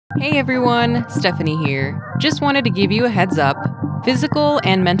Hey everyone, Stephanie here. Just wanted to give you a heads up. Physical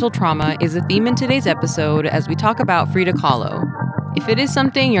and mental trauma is a theme in today's episode as we talk about Frida Kahlo. If it is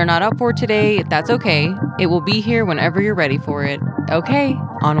something you're not up for today, that's okay. It will be here whenever you're ready for it. Okay,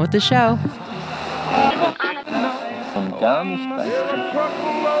 on with the show.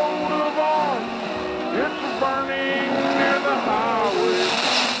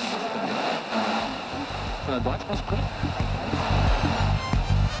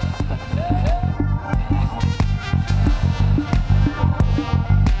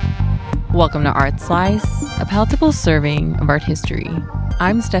 Welcome to Art Slice, a palatable serving of art history.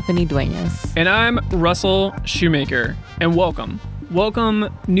 I'm Stephanie Duenas. And I'm Russell Shoemaker. And welcome.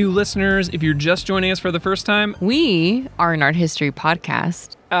 Welcome, new listeners, if you're just joining us for the first time. We are an art history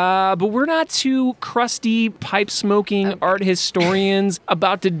podcast. But we're not two crusty, pipe-smoking art historians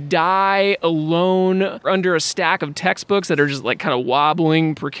about to die alone under a stack of textbooks that are just like kind of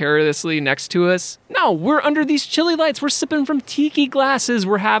wobbling precariously next to us. No, we're under these chilly lights. We're sipping from tiki glasses.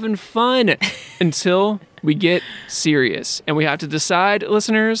 We're having fun until we get serious. And we have to decide,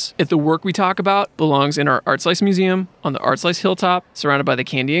 listeners, if the work we talk about belongs in our Art Slice Museum on the Art Slice Hilltop, surrounded by the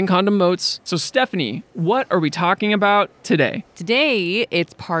candy and condom moats. So, Stephanie, what are we talking about today? Today,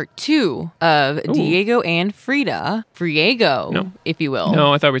 it's part 2 of Diego and Frida. Friego, No. if you will.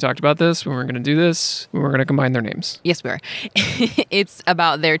 No, I thought we talked about this. We weren't going to do this. We were going to combine their names. Yes, we are. It's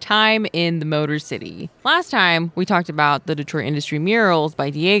about their time in the Motor City. Last time, we talked about the Detroit Industry Murals by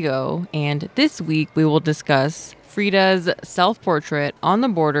Diego, and this week we will discuss Frida's self-portrait on the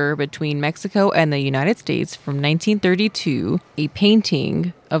border between Mexico and the United States from 1932, a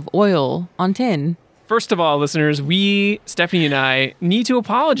painting of oil on tin. First of all, listeners, we, Stephanie and I, need to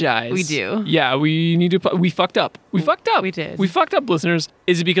apologize. We do. Yeah, we need to. We fucked up. We fucked up. We did. We fucked up, listeners.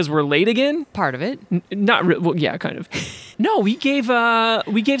 Is it because we're late again? Part of it. Not really. Well, yeah, kind of. No, we gave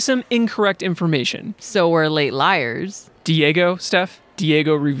some incorrect information. So we're late liars. Diego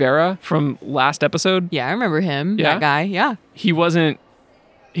Rivera from last episode. Yeah, I remember him. Yeah? That guy. Yeah. He wasn't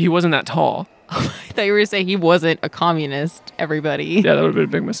that tall. I thought you were going to say he wasn't a communist, everybody. Yeah, that would have been a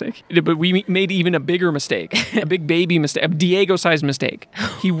big mistake. But we made even a bigger mistake, a big baby mistake, a Diego-sized mistake.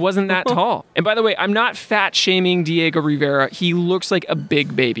 He wasn't that tall. And by the way, I'm not fat-shaming Diego Rivera. He looks like a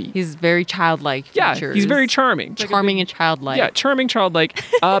big baby. He's very childlike Yeah, features. he's very charming. Charming and childlike. Yeah, charming, childlike.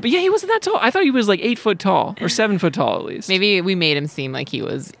 But yeah, he wasn't that tall. I thought he was like 8 foot tall or 7 foot tall at least. Maybe we made him seem like he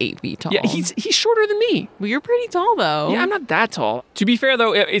was 8 feet tall. Yeah, he's shorter than me. Well, you're pretty tall, though. Yeah, I'm not that tall. To be fair,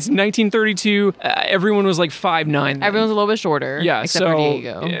 though, it's 1932. Everyone was like 5'9". then. Everyone's a little bit shorter. Yeah, except for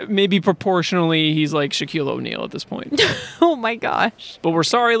Diego. Maybe proportionally, he's like Shaquille O'Neal at this point. Oh my gosh. But we're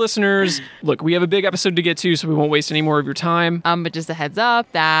sorry, listeners. Look, we have a big episode to get to, so we won't waste any more of your time. But just a heads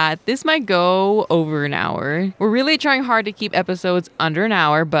up that this might go over an hour. We're really trying hard to keep episodes under an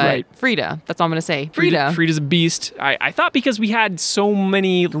hour, but Right. Frida, that's all I'm going to say. Frida's a beast. I thought because we had so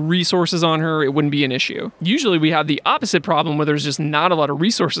many resources on her, it wouldn't be an issue. Usually we have the opposite problem where there's just not a lot of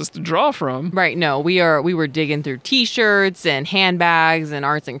resources to draw from. Right, no, we were digging through t-shirts and handbags and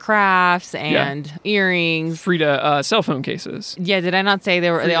arts and crafts and earrings. Frida cell phone cases. Yeah, did I not say they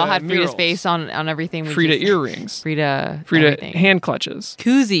all had Frida's murals. face on everything? Frida earrings. Frida everything. Hand clutches.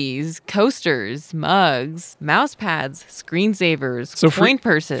 Koozies, coasters, mugs, mouse pads, screensavers, coin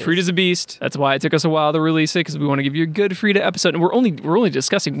purses. Frida's a beast. That's why it took us a while to release it, because we want to give you a good Frida episode. And we're only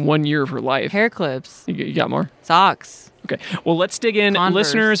discussing 1 year of her life. Hair clips. You got more? Socks. Okay. Well, let's dig in. Converse.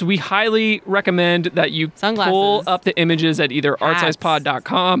 Listeners, we highly recommend that you Sunglasses. pull up the images at either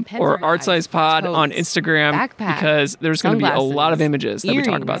artsizepod.com Pens or for eyes. artsizepod Totes. on Instagram, Backpack. because there's going to be a Sunglasses. lot of images that we talk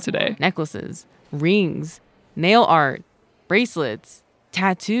Earrings. about today. Necklaces, rings, nail art, bracelets,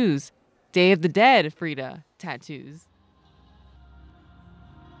 tattoos, Day of the Dead, Frida, tattoos.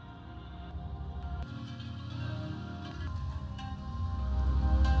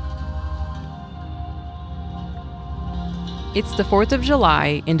 It's the 4th of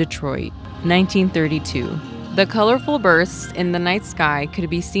July in Detroit, 1932. The colorful bursts in the night sky could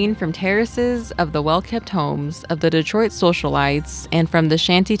be seen from terraces of the well-kept homes of the Detroit socialites and from the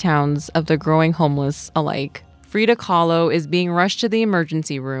shanty towns of the growing homeless alike. Frida Kahlo is being rushed to the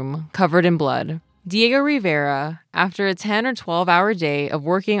emergency room, covered in blood. Diego Rivera, after a 10 or 12-hour day of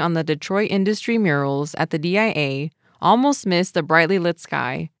working on the Detroit Industry Murals at the DIA, almost missed the brightly lit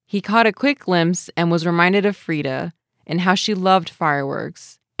sky. He caught a quick glimpse and was reminded of Frida and how she loved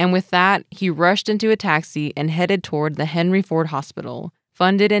fireworks. And with that, he rushed into a taxi and headed toward the Henry Ford Hospital,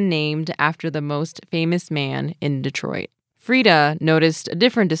 funded and named after the most famous man in Detroit. Frida noticed a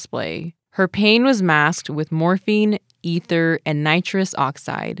different display. Her pain was masked with morphine, ether, and nitrous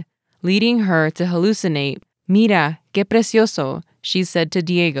oxide, leading her to hallucinate, "Mira, qué precioso, she said to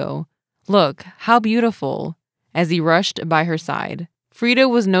Diego, "Look, how beautiful," as he rushed by her side. Frida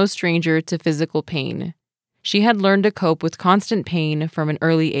was no stranger to physical pain. She had learned to cope with constant pain from an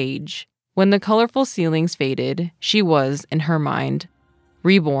early age. When the colorful ceilings faded, she was, in her mind,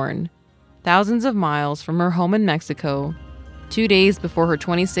 reborn, thousands of miles from her home in Mexico, 2 days before her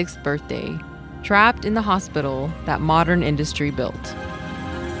 26th birthday, trapped in the hospital that modern industry built.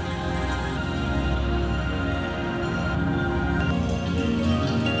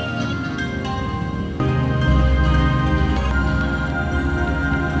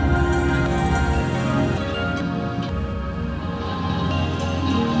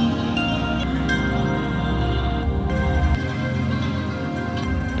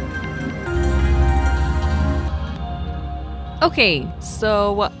 Okay,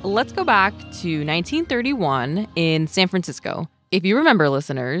 so let's go back to 1931 in San Francisco. If you remember,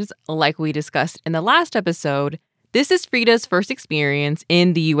 listeners, like we discussed in the last episode, this is Frida's first experience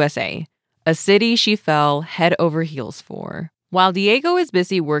in the USA, a city she fell head over heels for. While Diego is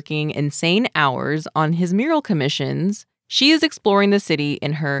busy working insane hours on his mural commissions, she is exploring the city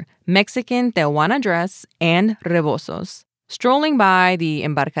in her Mexican Tehuana dress and rebozos, strolling by the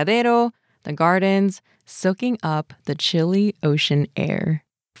Embarcadero, the gardens, soaking up the chilly ocean air.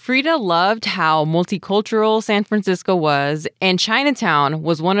 Frida loved how multicultural San Francisco was, and Chinatown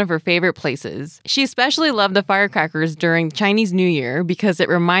was one of her favorite places. She especially loved the firecrackers during Chinese New Year because it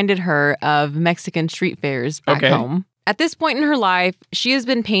reminded her of Mexican street fairs back home. At this point in her life, she has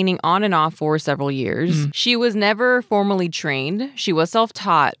been painting on and off for several years. She was never formally trained. She was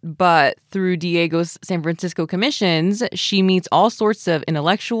self-taught, but through Diego's San Francisco commissions, she meets all sorts of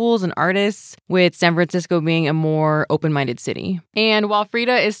intellectuals and artists, with San Francisco being a more open-minded city. And while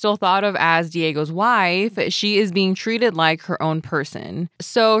Frida is still thought of as Diego's wife, she is being treated like her own person.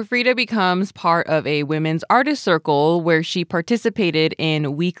 So Frida becomes part of a women's artist circle where she participated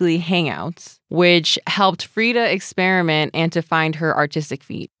in weekly hangouts, which helped Frida experiment and to find her artistic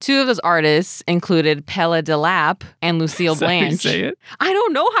feet. Two of those artists included Pelle de Lap and Lucille Blanche. Is that how you say it? I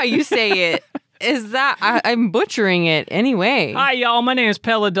don't know how you say it. Is that... I'm butchering it anyway. Hi, y'all. My name is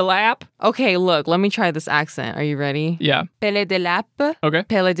Pelle de Lap. Okay, look. Let me try this accent. Are you ready? Yeah. Pelle de Lap. Okay.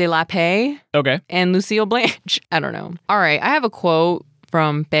 Pelle de Lape. Okay. And Lucille Blanche. I don't know. All right. I have a quote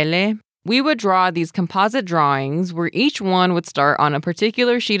from Pelle. We would draw these composite drawings where each one would start on a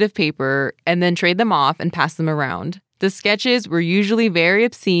particular sheet of paper and then trade them off and pass them around. The sketches were usually very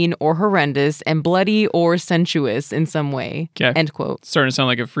obscene or horrendous and bloody or sensuous in some way. Okay. End quote. Starting to sound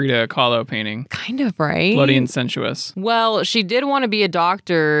like a Frida Kahlo painting. Kind of, right? Bloody and sensuous. Well, she did want to be a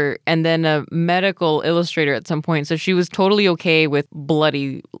doctor and then a medical illustrator at some point, so she was totally okay with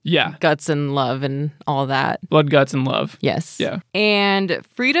bloody guts and love and all that. Blood, guts, and love. Yes. Yeah. And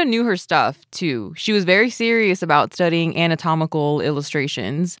Frida knew her stuff, too. She was very serious about studying anatomical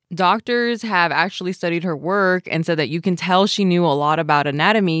illustrations. Doctors have actually studied her work and said that you can tell she knew a lot about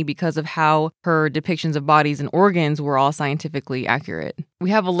anatomy because of how her depictions of bodies and organs were all scientifically accurate. We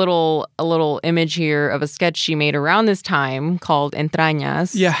have a little image here of a sketch she made around this time called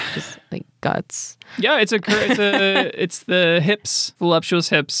Entrañas. Yeah. Just like guts. Yeah, it's the hips, voluptuous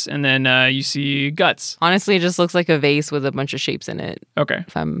hips, and then you see guts. Honestly, it just looks like a vase with a bunch of shapes in it. Okay.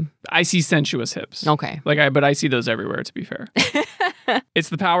 I see sensuous hips. Okay. But I see those everywhere, to be fair. It's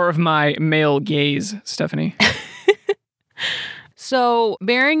the power of my male gaze, Stephanie. So,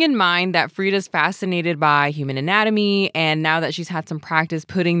 bearing in mind that Frida's fascinated by human anatomy, and now that she's had some practice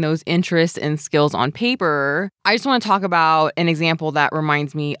putting those interests and skills on paper, I just want to talk about an example that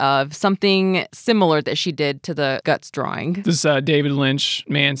reminds me of something similar that she did to the guts drawing. This David Lynch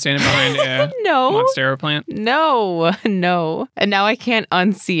man standing behind a Monstera plant? No. And now I can't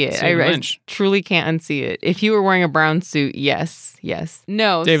unsee it. I truly can't unsee it. If you were wearing a brown suit, yes.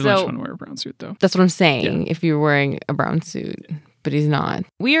 No. David Lynch wouldn't wear a brown suit, though. That's what I'm saying, if you were wearing a brown suit. But he's not.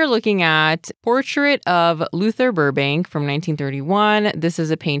 We are looking at Portrait of Luther Burbank from 1931. This is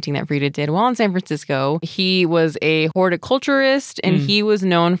a painting that Frida did while in San Francisco. He was a horticulturist, and he was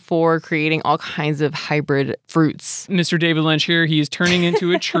known for creating all kinds of hybrid fruits. Mr. David Lynch here, he is turning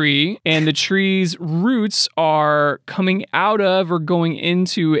into a tree, and the tree's roots are coming out of or going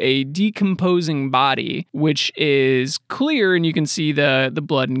into a decomposing body, which is clear, and you can see the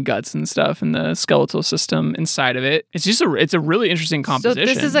blood and guts and stuff and the skeletal system inside of it. It's a really interesting composition.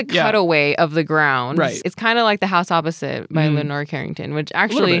 So this is a cutaway of the ground. Right. It's kind of like The House Opposite by Lenore Carrington, which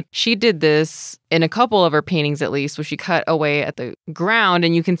actually she did this in a couple of her paintings at least, where she cut away at the ground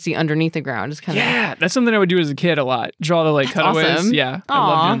and you can see underneath the ground. It's kind of that's something I would do as a kid a lot. Draw the cutaways. Awesome. Yeah, I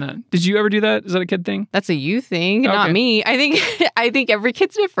love doing that. Did you ever do that? Is that a kid thing? That's a you thing, not me. I think every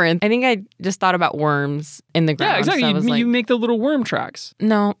kid's different. I think I just thought about worms in the ground. Yeah, exactly. So you make the little worm tracks.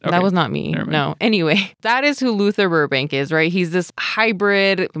 No, that was not me. No. Anyway, that is who Luther Burbank is, right? He's this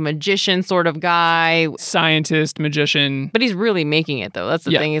hybrid magician sort of guy. Scientist, magician. But he's really making it, though. That's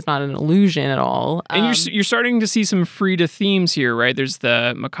the thing. It's not an illusion at all. And you're starting to see some Frida themes here, right? There's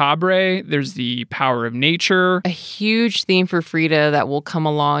the macabre. There's the power of nature. A huge theme for Frida that will come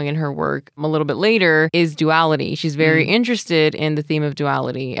along in her work a little bit later is duality. She's very interested in the theme of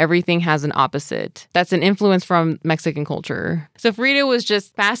duality. Everything has an opposite. That's an influence from Mexican culture. So Frida was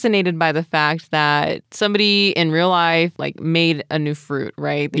just fascinated by the fact that somebody in real life made a new fruit,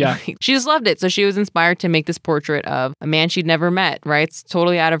 right? Yeah. She just loved it. So she was inspired to make this portrait of a man she'd never met, right? It's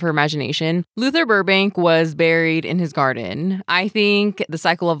totally out of her imagination. Luther Burbank was buried in his garden. I think the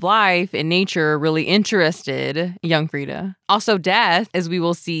cycle of life in nature really interested young Frida. Also, death, as we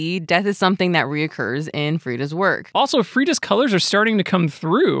will see, death is something that reoccurs in Frida's work. Also, Frida's colors are starting to come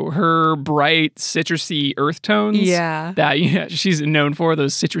through. Her bright, citrusy earth tones. Yeah. That she's known for,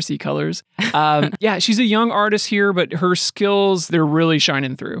 those citrusy colors. She's a young artist here, but her skills, they're really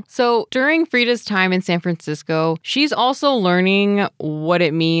shining through. So during Frida's time in San Francisco, she's also learning what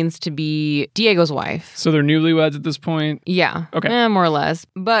it means to be Diego's wife. So they're newlyweds at this point? Yeah. Okay. More or less.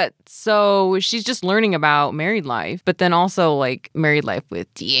 But so she's just learning about married life, but then also married life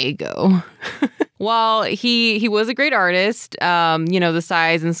with Diego. While he was a great artist, the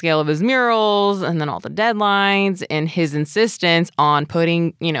size and scale of his murals and then all the deadlines and his insistence on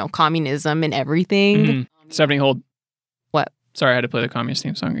putting, communism in everything. Stephanie, hold. What? Sorry, I had to play the communist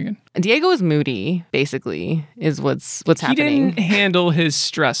theme song again. Diego is moody, basically, is what's happening. He didn't handle his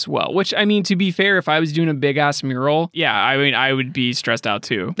stress well, which, to be fair, if I was doing a big-ass mural, I would be stressed out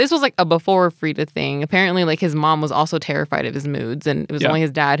too. This was a before Frida thing. Apparently, his mom was also terrified of his moods, and it was only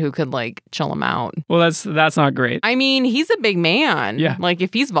his dad who could, chill him out. Well, that's not great. He's a big man. Yeah.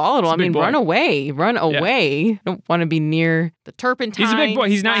 If he's volatile, run away. Run away. Yeah. I don't want to be near the turpentine. He's a big boy.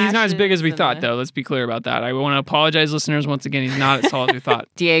 He's not as big as we thought, though. Let's be clear about that. I want to apologize, listeners, once again. He's not as tall as we thought.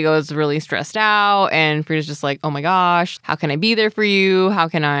 Diego is really stressed out, and Frida's just like, oh my gosh, how can I be there for you? How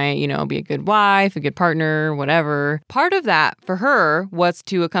can I, be a good wife, a good partner, whatever. Part of that for her was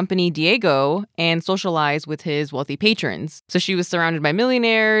to accompany Diego and socialize with his wealthy patrons. So she was surrounded by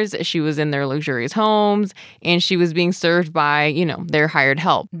millionaires, she was in their luxurious homes, and she was being served by, their hired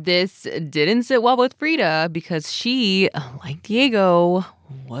help. This didn't sit well with Frida because she, like Diego,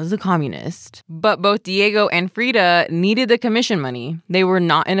 was a communist. But both Diego and Frida needed the commission money. They were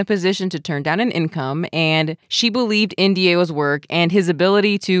not in a position to turn down an income, and she believed in Diego's work and his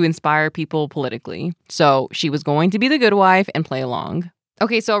ability to inspire people politically. So she was going to be the good wife and play along.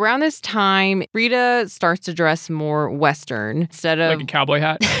 Okay, so around this time, Frida starts to dress more Western instead of... Like a cowboy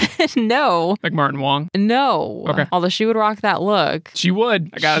hat? No. Like Martin Wong? No. Okay. Although she would rock that look. She would,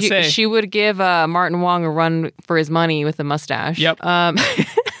 I gotta say. She would give Martin Wong a run for his money with a mustache. Yep.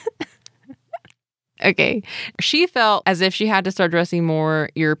 Okay. She felt as if she had to start dressing more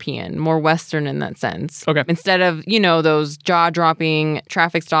European, more Western in that sense. Okay. Instead of, those jaw-dropping,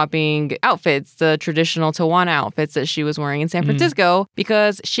 traffic-stopping outfits, the traditional Tijuana outfits that she was wearing in San Francisco,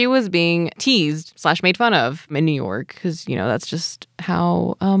 because she was being teased / made fun of in New York, because, that's just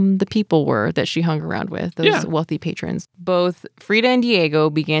how the people were that she hung around with, those wealthy patrons. Both Frida and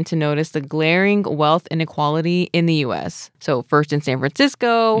Diego began to notice the glaring wealth inequality in the U.S. So first in San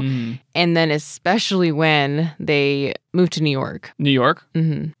Francisco, and then especially when they moved to New York. New York?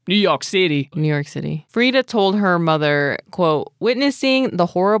 Mm-hmm. New York City. New York City. Frida told her mother, quote, "Witnessing the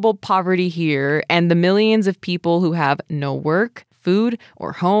horrible poverty here and the millions of people who have no work, food,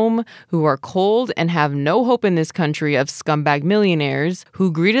 or home, who are cold and have no hope in this country of scumbag millionaires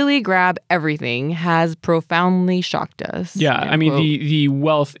who greedily grab everything has profoundly shocked us." Yeah, the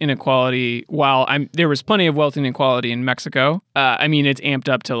wealth inequality, while there was plenty of wealth inequality in Mexico, it's amped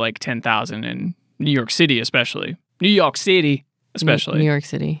up to 10,000 in New York City especially. New York City especially. New York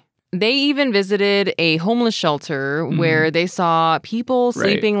City. They even visited a homeless shelter where they saw people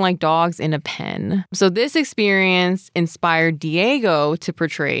sleeping like dogs in a pen. So this experience inspired Diego to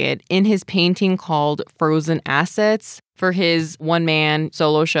portray it in his painting called Frozen Assets, for his one-man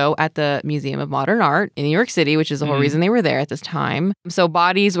solo show at the Museum of Modern Art in New York City, which is the whole reason they were there at this time. So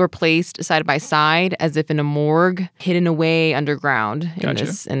bodies were placed side by side as if in a morgue, hidden away underground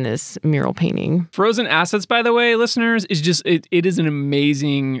in this mural painting. Frozen Assets, by the way, listeners, is just, it is an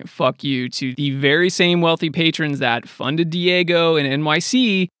amazing fuck you to the very same wealthy patrons that funded Diego in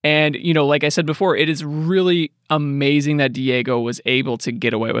NYC. And, you know, like I said before, it is really amazing that Diego was able to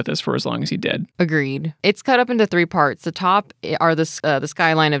get away with this for as long as he did. Agreed. It's cut up into three parts. The top are the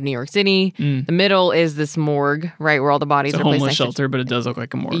skyline of New York City. The middle is this morgue, right, where all the bodies are placed. It's a homeless shelter, but it does look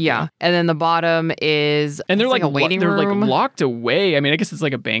like a morgue. Yeah. And then the bottom is they're like a waiting they're room. like locked away. I mean, I guess it's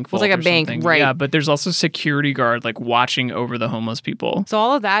like a bank vault. It's like a or bank, something. right? Yeah, but there's also security guard like watching over the homeless people. So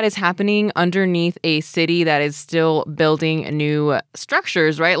all of that is happening underneath a city that is still building new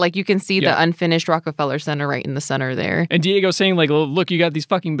structures, right? Like you can see the unfinished Rockefeller Center right in the center there. And Diego saying like, well, look, you got these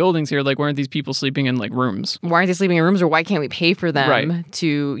fucking buildings here. Like, why aren't these people sleeping in like rooms? Why aren't they sleeping in rooms, or why can't we pay for them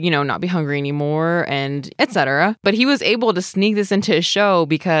to, you know, not be hungry anymore, and etc. But he was able to sneak this into his show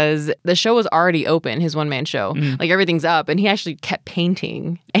because the show was already open, his one-man show. Like everything's up, and he actually kept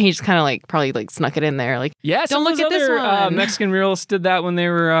painting, and he just kind of like probably like snuck it in there. Like, don't look at this one. Mexican muralists did that when they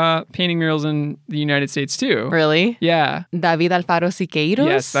were painting murals in the United States too. Really? Yeah. David Alfaro Siqueiros?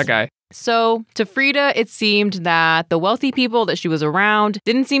 Yes, that guy. So to Frida, it seemed that the wealthy people that she was around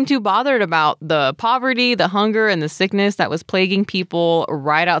didn't seem too bothered about the poverty, the hunger, and the sickness that was plaguing people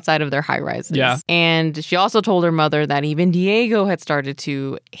right outside of their high rises. Yeah. And she also told her mother that even Diego had started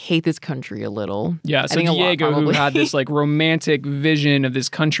to hate this country a little. Yeah, so Diego, who had this like romantic vision of this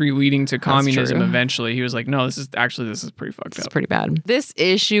country leading to communism eventually, he was like, no, this is pretty fucked up. It's pretty bad. This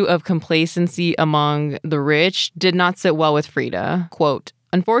issue of complacency among the rich did not sit well with Frida. Quote,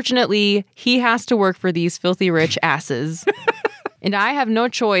 "Unfortunately, he has to work for these filthy rich asses. And I have no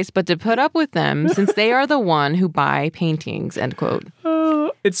choice but to put up with them since they are the one who buy paintings," end quote.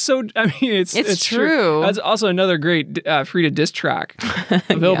 It's so, I mean, it's true. That's also another great Frida diss track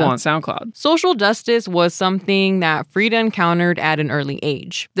available on SoundCloud. Social justice was something that Frida encountered at an early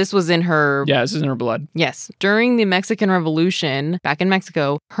age. This was in her... Yeah, this is in her blood. Yes. During the Mexican Revolution, back in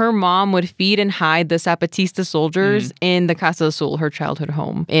Mexico, her mom would feed and hide the Zapatista soldiers in the Casa Azul, her childhood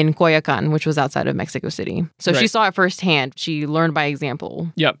home, in Coyoacan, which was outside of Mexico City. So she saw it firsthand. She learned by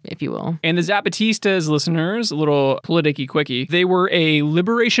example, if you will. And the Zapatistas, listeners, a little politicky quickie, they were a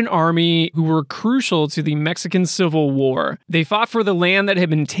liberation army who were crucial to the Mexican Civil War. They fought for the land that had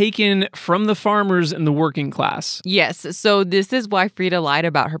been taken from the farmers and the working class. Yes, so this is why Frida lied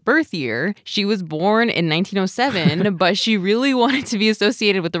about her birth year. She was born in 1907, but she really wanted to be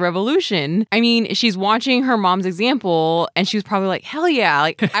associated with the revolution. I mean, she's watching her mom's example, and she was probably like, hell yeah,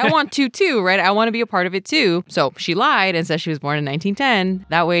 like, I want to too, right? I want to be a part of it too. So she lied and said she was born in 1910.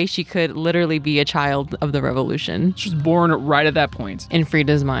 That way she could literally be a child of the revolution. She was born right at that point. In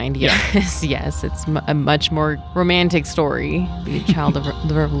Frida's mind, yes. Yes, it's a much more romantic story, be a child of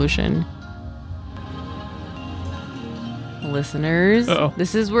the revolution. Listeners,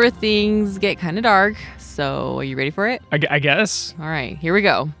 this is where things get kind of dark. So are you ready for it? I guess. All right, here we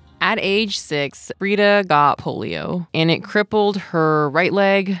go. At age 6, Frida got polio, and it crippled her right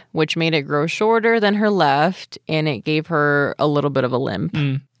leg, which made it grow shorter than her left, and it gave her a little bit of a limp.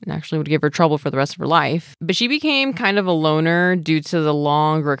 And actually would give her trouble for the rest of her life. But she became kind of a loner due to the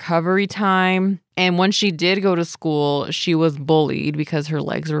long recovery time. And when she did go to school, she was bullied because her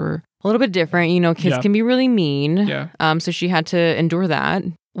legs were a little bit different. You know, kids can be really mean. Yeah. So she had to endure that.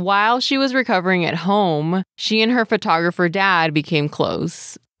 While she was recovering at home, she and her photographer dad became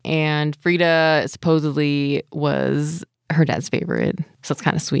close. And Frida supposedly was her dad's favorite. So it's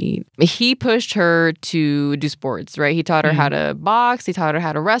kind of sweet. He pushed her to do sports, right? He taught her how to box. He taught her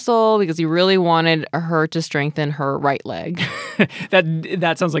how to wrestle because he really wanted her to strengthen her right leg.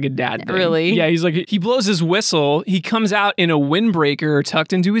 That sounds like a dad thing. Really? Yeah, he's like, he blows his whistle. He comes out in a windbreaker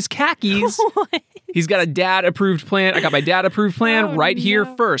tucked into his khakis. He's got a dad-approved plan. I got my dad-approved plan here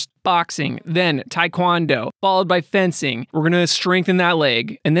first. Boxing, then taekwondo, followed by fencing. We're going to strengthen that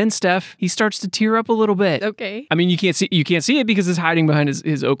leg. And then, Steph, he starts to tear up a little bit. Okay. I mean, you can't see it because it's hiding behind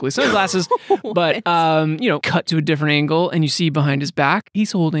his Oakley sunglasses. But, cut to a different angle, and you see behind his back,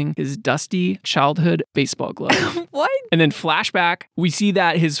 he's holding his dusty childhood baseball glove. What? And then flashback, we see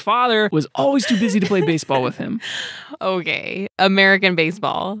that his father was always too busy to play baseball with him. Okay. American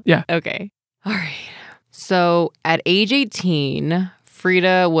baseball. Yeah. Okay. All right. So at age 18,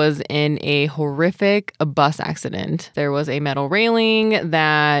 Frida was in a horrific bus accident. There was a metal railing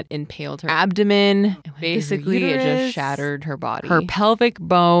that impaled her abdomen. Basically, it just shattered her body. Her pelvic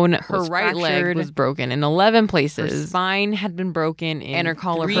bone, her right leg was broken in 11 places. Her spine had been broken in and her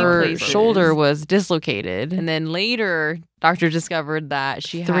collarbone. Her shoulder was dislocated. And then later, doctors discovered that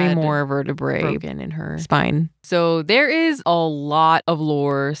she had 3 more vertebrae broken in her spine. So there is a lot of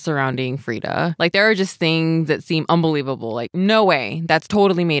lore surrounding Frida. Like, there are just things that seem unbelievable. Like, no way, that's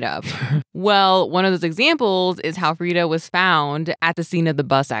totally made up. Well, one of those examples is how Frida was found at the scene of the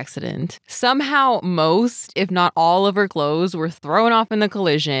bus accident. Somehow, most, if not all of her clothes were thrown off in the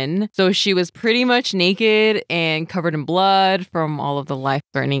collision. So she was pretty much naked and covered in blood from all of the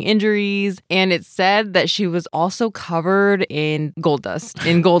life-threatening injuries. And it's said that she was also covered in gold dust,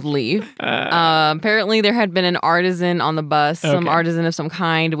 in gold leaf. Apparently, there had been an artisan on the bus, some artisan of some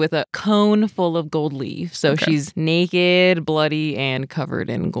kind with a cone full of gold leaf. So she's naked, bloody, and covered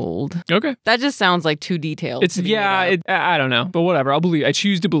in gold. Okay. That just sounds like too detailed. I don't know, but whatever. I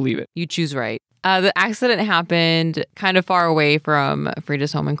choose to believe it. You choose right. The accident happened kind of far away from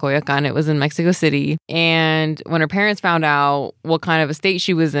Frida's home in Coyoacan. It was in Mexico City. And when her parents found out what kind of a state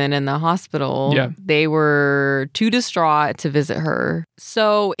she was in the hospital, they were too distraught to visit her.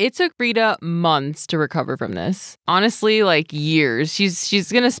 So it took Frida months to recover from this. Honestly, like years.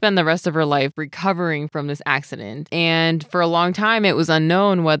 She's going to spend the rest of her life recovering from this accident. And for a long time, it was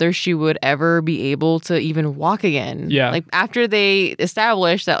unknown whether she would ever be able to even walk again. Yeah. Like after they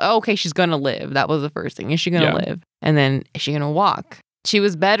established that, okay, she's going to live. That was the first thing. Is she going to live? And then, is she going to walk? She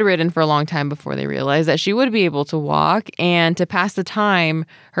was bedridden for a long time before they realized that she would be able to walk. And to pass the time,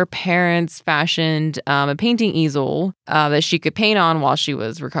 her parents fashioned a painting easel that she could paint on while she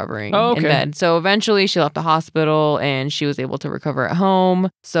was recovering in bed. So eventually she left the hospital and she was able to recover at home.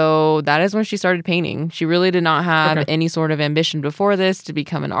 So that is when she started painting. She really did not have any sort of ambition before this to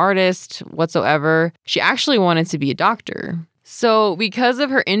become an artist whatsoever. She actually wanted to be a doctor. So because of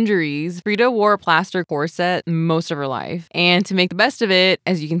her injuries, Frida wore a plaster corset most of her life. And to make the best of it,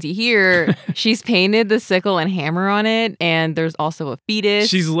 as you can see here, she's painted the sickle and hammer on it. And there's also a fetus.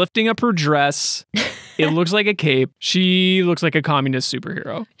 She's lifting up her dress. It looks like a cape. She looks like a communist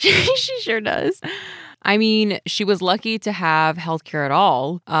superhero. She sure does. I mean, she was lucky to have healthcare at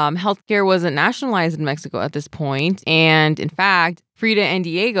all. Healthcare wasn't nationalized in Mexico at this point. And in fact, Frida and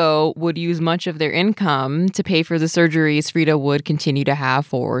Diego would use much of their income to pay for the surgeries Frida would continue to have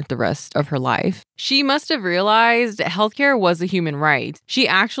for the rest of her life. She must have realized healthcare was a human right. She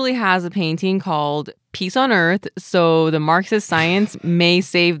actually has a painting called Peace on Earth, so the Marxist science may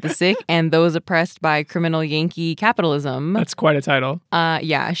save the sick and those oppressed by criminal Yankee capitalism. That's quite a title.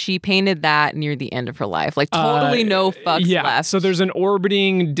 Yeah, she painted that near the end of her life. Like, totally no fucks left. So there's an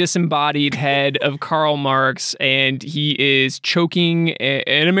orbiting, disembodied head of Karl Marx, and he is choking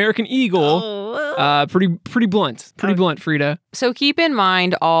an American eagle. Pretty blunt. Pretty blunt, Frida. So keep in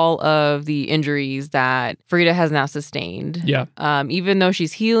mind all of the injuries that Frida has now sustained. Yeah. Even though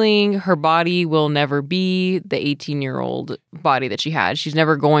she's healing, her body will never be the 18-year-old body that she had. She's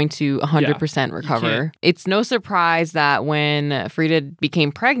never going to 100% recover. It's no surprise that when Frida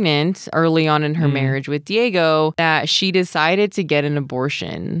became pregnant early on in her marriage with Diego, that she decided to get an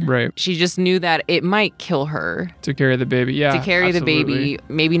abortion. Right. She just knew that it might kill her. To carry the baby, yeah. To carry the baby,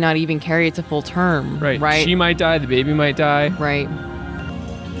 maybe not even carry it to full term. Right. She might die, the baby might die. Right.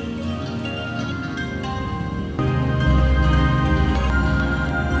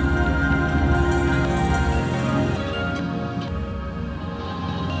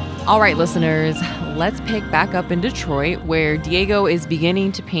 All right, listeners, let's pick back up in Detroit, where Diego is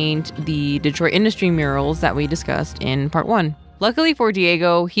beginning to paint the Detroit industry murals that we discussed in part 1. Luckily for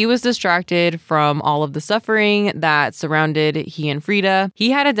Diego, he was distracted from all of the suffering that surrounded he and Frida.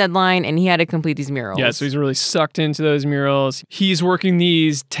 He had a deadline and he had to complete these murals. Yeah, so he's really sucked into those murals. He's working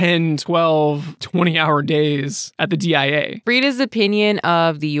these 10, 12, 20-hour days at the DIA. Frida's opinion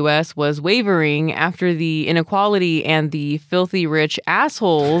of the U.S. was wavering after the inequality and the filthy rich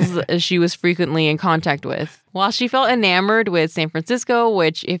assholes she was frequently in contact with. While she felt enamored with San Francisco,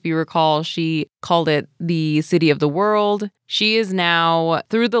 which, if you recall, she called it the city of the world, she is now,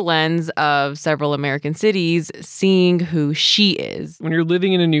 through the lens of several American cities, seeing who she is. When you're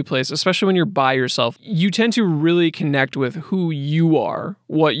living in a new place, especially when you're by yourself, you tend to really connect with who you are,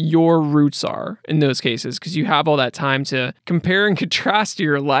 what your roots are in those cases, because you have all that time to compare and contrast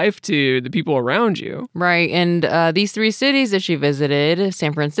your life to the people around you. Right. And these 3 cities that she visited,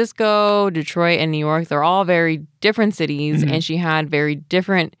 San Francisco, Detroit, and New York, they're all very very different cities and she had very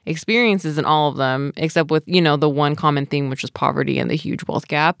different experiences in all of them, except with, the one common thing, which was poverty and the huge wealth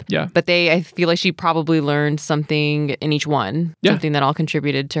gap. Yeah. But I feel like she probably learned something in each one, something that all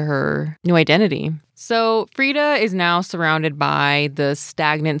contributed to her new identity. So Frida is now surrounded by the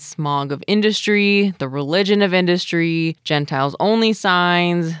stagnant smog of industry, the religion of industry, Gentiles only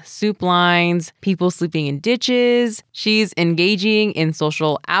signs, soup lines, people sleeping in ditches. She's engaging in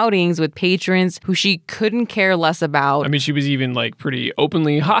social outings with patrons who she couldn't care less about. I mean, she was even like pretty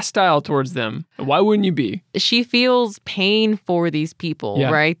openly hostile towards them. Why wouldn't you be? She feels pain for these people,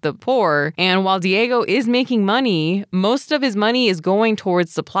 right? The poor. And while Diego is making money, most of his money is going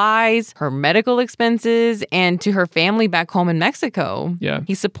towards supplies, her medical expenses, and to her family back home in Mexico. Yeah.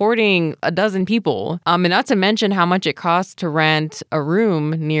 He's supporting a dozen people. And not to mention how much it costs to rent a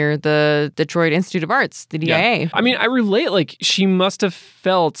room near the Detroit Institute of Arts, the DIA. Yeah. I mean, I relate, like, she must have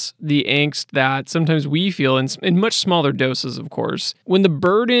felt the angst that sometimes we feel in much smaller doses, of course. When the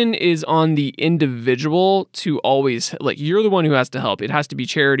burden is on the individual to always, like, you're the one who has to help. It has to be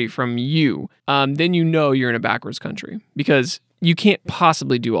charity from you. Then you're in a backwards country because you can't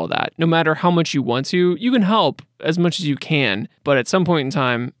possibly do all that. No matter how much you want to, you can help as much as you can, but at some point in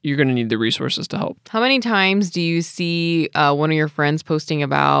time, you're going to need the resources to help. How many times do you see one of your friends posting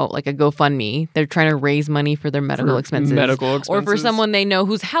about like a GoFundMe? They're trying to raise money for their medical expenses. Or for someone they know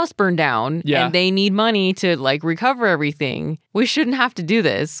whose house burned down and they need money to like recover everything. We shouldn't have to do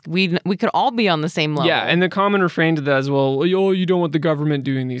this. We could all be on the same level. Yeah, and the common refrain to that as well, you don't want the government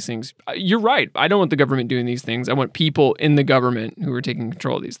doing these things. You're right. I don't want the government doing these things. I want people in the government who are taking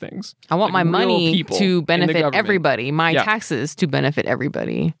control of these things. I want my money to benefit everybody, my taxes to benefit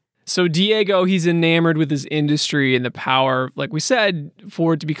everybody. So Diego, he's enamored with his industry and the power, like we said,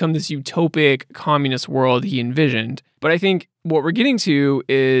 for it to become this utopic communist world he envisioned. But I think what we're getting to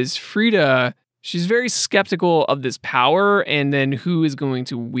is Frida, she's very skeptical of this power and then who is going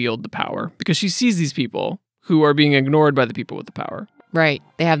to wield the power because she sees these people who are being ignored by the people with the power. Right.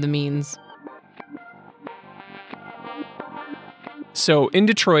 They have the means. So in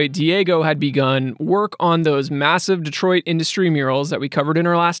Detroit, Diego had begun work on those massive Detroit industry murals that we covered in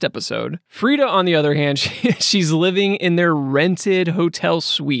our last episode. Frida, on the other hand, she's living in their rented hotel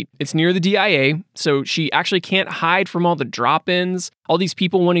suite. It's near the DIA, so she actually can't hide from all the drop-ins. All these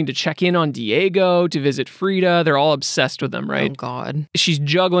people wanting to check in on Diego, to visit Frida. They're all obsessed with them, right? Oh, God. She's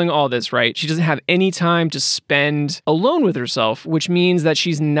juggling all this, right? She doesn't have any time to spend alone with herself, which means that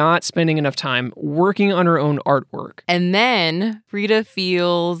she's not spending enough time working on her own artwork. And then Frida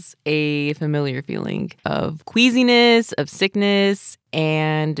feels a familiar feeling of queasiness, of sickness,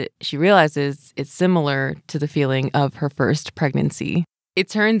 and she realizes it's similar to the feeling of her first pregnancy. It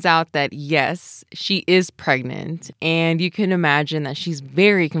turns out that, yes, she is pregnant, and you can imagine that she's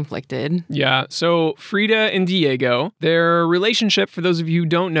very conflicted. Yeah, so Frida and Diego, their relationship, for those of you who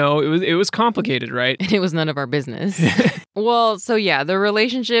don't know, it was complicated, right? And it was none of our business. Well, so yeah, the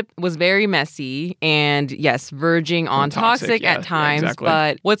relationship was very messy and, yes, verging on toxic at times. Exactly.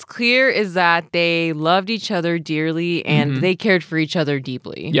 But what's clear is that they loved each other dearly and they cared for each other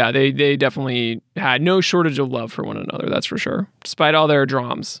deeply. Yeah, they definitely had no shortage of love for one another, that's for sure, despite all their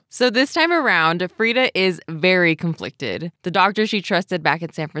dramas. So this time around, Frida is very conflicted. The doctor she trusted back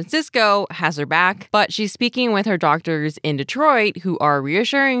in San Francisco has her back, but she's speaking with her doctors in Detroit who are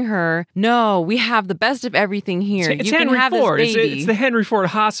reassuring her, no, we have the best of everything here. It's Henry Ford. It's the Henry Ford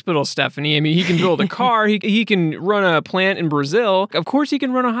Hospital, Stephanie. I mean, he can build a car. he can run a plant in Brazil. Of course he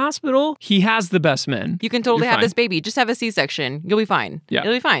can run a hospital. He has the best men. You can totally have this baby. Just have a C-section. You'll be fine. Yeah.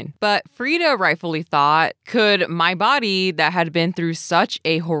 You'll be fine. But Frida rightfully thought, could my body that had been through such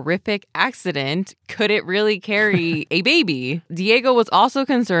a horrific accident, could it really carry a baby? Diego was also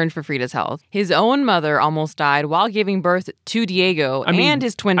concerned for Frida's health. His own mother almost died while giving birth to Diego and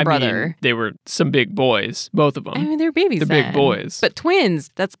his twin brother. They were some big boys, both of them. I mean, they're babies. They're big boys. But twins,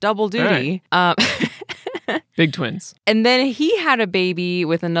 that's double duty. Right. Big twins. And then he had a baby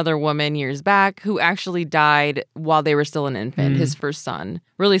with another woman years back who actually died while they were still an infant, his first son.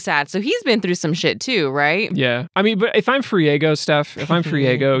 Really sad. So he's been through some shit too, right? Yeah. I mean, but if I'm Friego, Steph,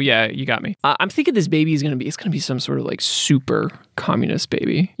 yeah, you got me. I'm thinking this baby is going to be some sort of like super communist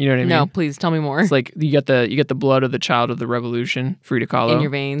baby. You know what I mean? No, please tell me more. It's like you get the blood of the child of the revolution, Frida Kahlo. In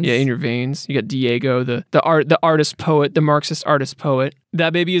your veins. Yeah, in your veins. You got Diego, the artist poet, the Marxist artist poet.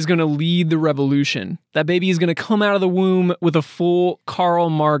 That baby is going to lead the revolution. That baby is going to come out of the womb with a full Karl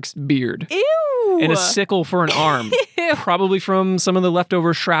Marx beard. Ew. And a sickle for an arm. Probably from some of the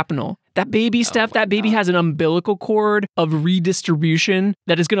leftover shrapnel. That baby, Steph, that baby has an umbilical cord of redistribution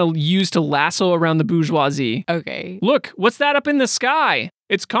that is going to use to lasso around the bourgeoisie. Okay. Look, what's that up in the sky?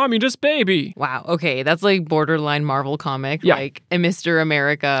 It's communist baby. Wow. Okay. That's like borderline Marvel comic. Yeah. Like a Mr.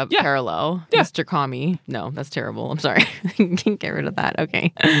 America Yeah. parallel. Yeah. Mr. Commie. No, that's terrible. I'm sorry. Get rid of that.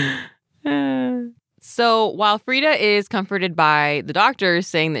 Okay. So while Frida is comforted by the doctors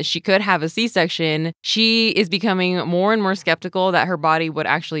saying that she could have a C-section, she is becoming more and more skeptical that her body would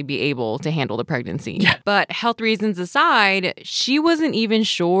actually be able to handle the pregnancy. Yeah. But health reasons aside, she wasn't even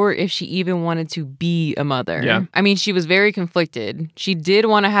sure if she even wanted to be a mother. Yeah. I mean, she was very conflicted. She did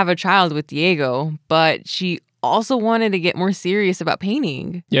want to have a child with Diego, but she also wanted to get more serious about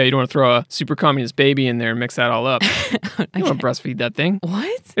painting. Yeah, you don't want to throw a super communist baby in there and mix that all up. You don't want to breastfeed that thing.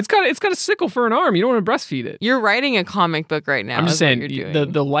 What? It's got a sickle for an arm. You don't want to breastfeed it. You're writing a comic book right now. I'm just saying, you're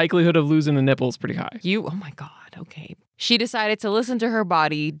doing. the likelihood of losing the nipple is pretty high. Oh my God, okay. She decided to listen to her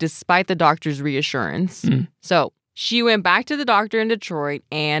body despite the doctor's reassurance. So she went back to the doctor in Detroit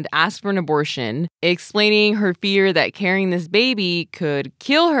and asked for an abortion, explaining her fear that carrying this baby could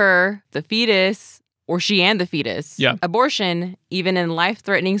kill her, the fetus, or she and the fetus. Yeah. Abortion, even in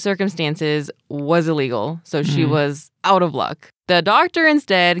life-threatening circumstances, was illegal, so she was out of luck. The doctor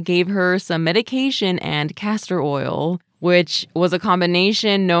instead gave her some medication and castor oil, which was a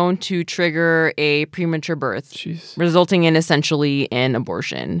combination known to trigger a premature birth, resulting in essentially an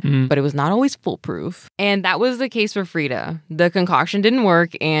abortion. But it was not always foolproof. And that was the case for Frida. The concoction didn't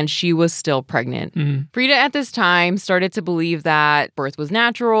work, and she was still pregnant. Frida at this time started to believe that birth was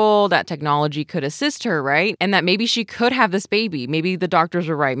natural, that technology could assist her, right? And that maybe she could have this baby. Maybe the doctors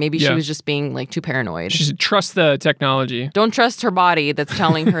were right. Maybe she was just being like too paranoid. She should trust the technology. Don't trust her body that's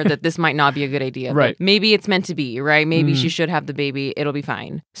telling her that this might not be a good idea. Right. But maybe it's meant to be, right? Maybe she should have the baby. It'll be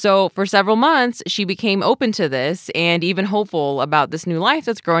fine. So for several months, she became open to this and even hopeful about this new life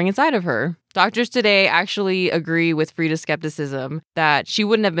that's growing inside of her. Doctors today actually agree with Frida's skepticism that she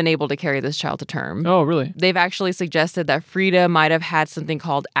wouldn't have been able to carry this child to term. Oh, really? They've actually suggested that Frida might have had something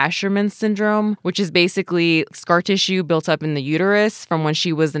called Asherman's syndrome, which is basically scar tissue built up in the uterus from when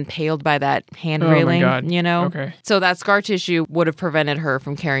she was impaled by that hand railing, you know? Okay. So that scar tissue would have prevented her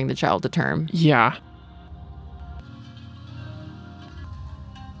from carrying the child to term. Yeah.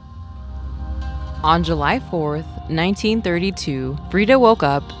 On July 4th, 1932, Frida woke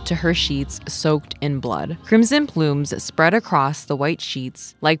up to her sheets soaked in blood. Crimson plumes spread across the white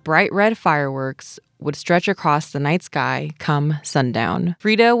sheets like bright red fireworks would stretch across the night sky come sundown.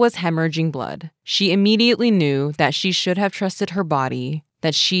 Frida was hemorrhaging blood. She immediately knew that she should have trusted her body,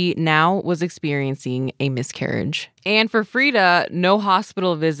 that she now was experiencing a miscarriage. And for Frida, no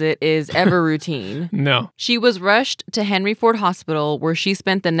hospital visit is ever routine. No. She was rushed to Henry Ford Hospital, where she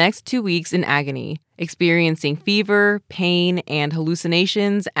spent the next 2 weeks in agony, experiencing fever, pain, and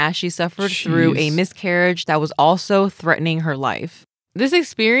hallucinations as she suffered through a miscarriage that was also threatening her life. This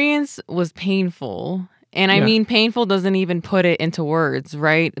experience was painful. And I mean, painful doesn't even put it into words,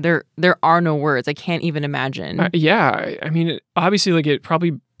 right? There are no words. I can't even imagine. I mean, obviously, like, it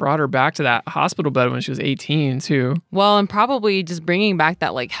probably brought her back to that hospital bed when she was 18, too. Well, and probably just bringing back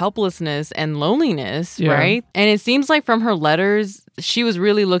that, like, helplessness and loneliness, right? And it seems like from her letters, she was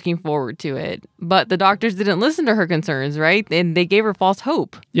really looking forward to it. But the doctors didn't listen to her concerns, right? And they gave her false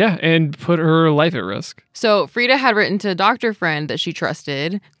hope. Yeah, and put her life at risk. So Frida had written to a doctor friend that she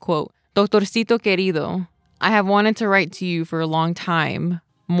trusted, quote, "Doctorcito querido, I have wanted to write to you for a long time,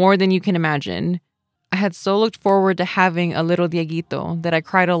 more than you can imagine. I had so looked forward to having a little Dieguito that I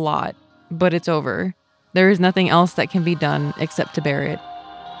cried a lot, but it's over. There is nothing else that can be done except to bear it."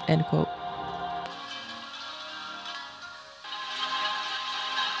 End quote.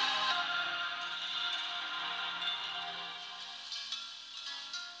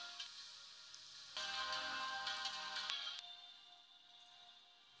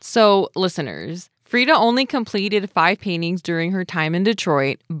 So, listeners, Frida only completed 5 paintings during her time in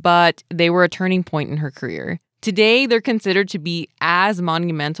Detroit, but they were a turning point in her career. Today, they're considered to be as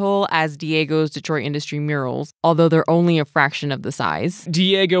monumental as Diego's Detroit Industry murals, although they're only a fraction of the size.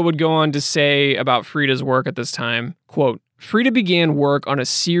 Diego would go on to say about Frida's work at this time, quote, "Frida began work on a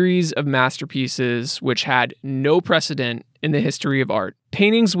series of masterpieces which had no precedent in the history of art.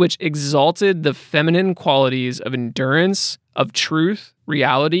 Paintings which exalted the feminine qualities of endurance, of truth,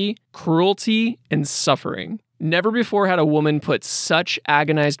 reality, cruelty, and suffering. Never before had a woman put such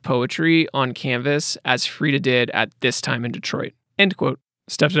agonized poetry on canvas as Frida did at this time in Detroit." End quote.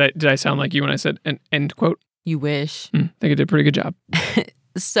 Steph, did I sound like you when I said end quote? You wish. I think I did a pretty good job.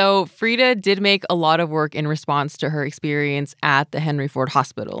 So Frida did make a lot of work in response to her experience at the Henry Ford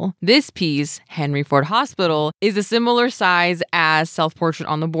Hospital. This piece, Henry Ford Hospital, is a similar size as Self-Portrait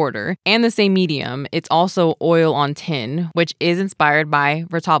on the Border and the same medium. It's also oil on tin, which is inspired by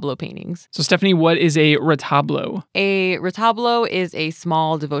retablo paintings. So Stephanie, what is a retablo? A retablo is a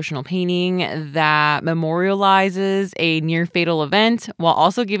small devotional painting that memorializes a near-fatal event while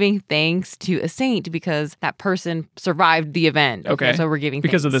also giving thanks to a saint because that person survived the event. Okay. So we're giving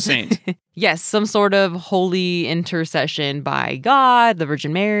because thanks. of the saint. Yes, some sort of holy intercession by God, the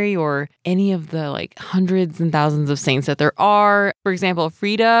Virgin Mary, or any of the hundreds and thousands of saints that there are. For example,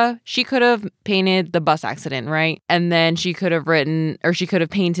 Frida, she could have painted the bus accident, right? And then she could have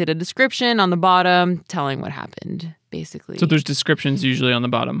painted a description on the bottom telling what happened, basically. So there's descriptions usually on the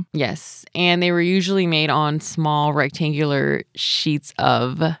bottom. Yes, and they were usually made on small rectangular sheets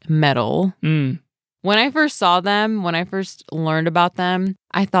of metal. When I first saw them, when I first learned about them,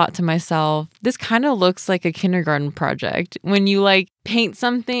 I thought to myself, this kind of looks like a kindergarten project. When you paint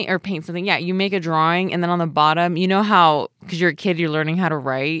something, yeah, you make a drawing and then on the bottom, you know how, because you're a kid, you're learning how to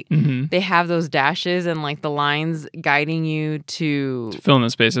write. They have those dashes and the lines guiding you to fill in the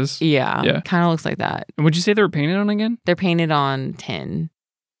spaces. Yeah. Kind of looks like that. And would you say they were painted on again? They're painted on tin.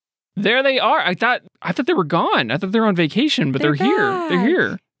 There they are. I thought they were gone. I thought they were on vacation, but they're here. They're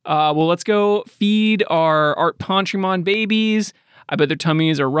here. Well, let's go feed our Art Pantry babies. I bet their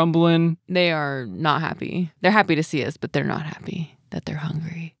tummies are rumbling. They are not happy. They're happy to see us, but they're not happy that they're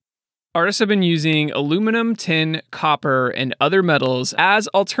hungry. Artists have been using aluminum, tin, copper, and other metals as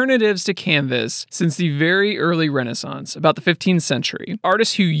alternatives to canvas since the very early Renaissance, about the 15th century.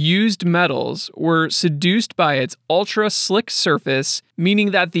 Artists who used metals were seduced by its ultra-slick surface,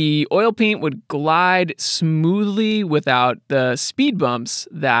 meaning that the oil paint would glide smoothly without the speed bumps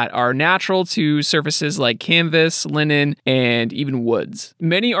that are natural to surfaces like canvas, linen, and even woods.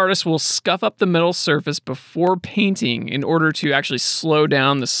 Many artists will scuff up the metal surface before painting in order to actually slow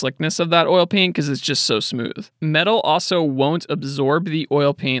down the slickness of that oil paint because it's just so smooth. Metal also won't absorb the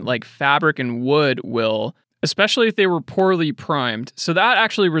oil paint like fabric and wood will, especially if they were poorly primed. So that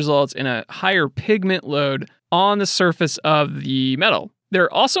actually results in a higher pigment load on the surface of the metal.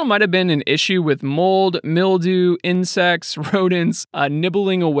 There also might have been an issue with mold, mildew, insects, rodents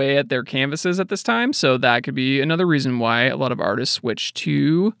nibbling away at their canvases at this time, so that could be another reason why a lot of artists switched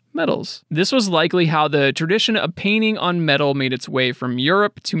to metals. This was likely how the tradition of painting on metal made its way from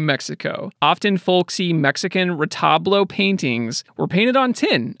Europe to Mexico. Often folksy Mexican retablo paintings were painted on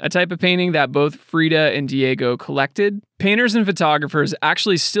tin, a type of painting that both Frida and Diego collected. Painters and photographers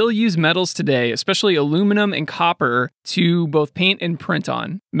actually still use metals today, especially aluminum and copper, to both paint and print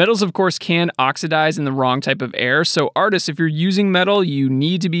on. Metals, of course, can oxidize in the wrong type of air, so artists, if you're using metal, you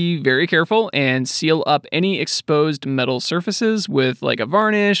need to be very careful and seal up any exposed metal surfaces with a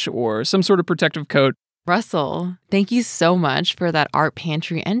varnish or some sort of protective coat. Russell, thank you so much for that Art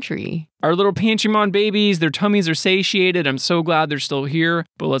Pantry entry. Our little Pantry babies, their tummies are satiated. I'm so glad they're still here,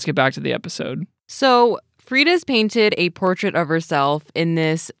 but let's get back to the episode. So, Frida's painted a portrait of herself in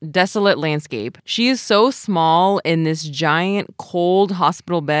this desolate landscape. She is so small in this giant cold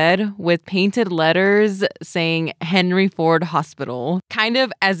hospital bed with painted letters saying Henry Ford Hospital, kind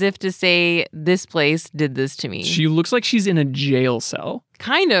of as if to say, this place did this to me. She looks like she's in a jail cell.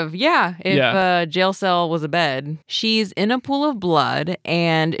 Kind of, yeah. If a jail cell was a bed. She's in a pool of blood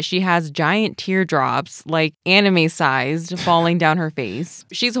and she has giant teardrops, anime-sized, falling down her face.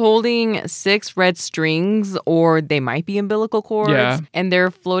 She's holding 6 red strings, or they might be umbilical cords, and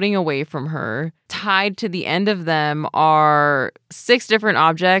they're floating away from her. Tied to the end of them are 6 different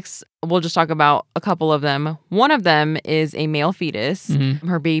objects. We'll just talk about a couple of them. One of them is a male fetus.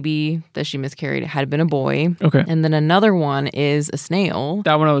 Her baby that she miscarried had been a boy. Okay. And then another one is a snail.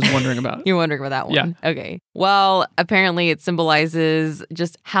 That one I was wondering about. You're wondering about that one? Yeah. Okay. Well, apparently it symbolizes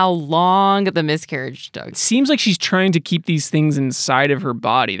just how long the miscarriage took. Seems like she's trying to keep these things inside of her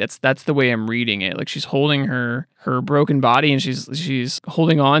body. That's the way I'm reading it. She's holding her broken body and she's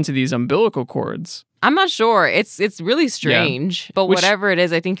holding on to these umbilical cords. I'm not sure. It's really strange. But whatever it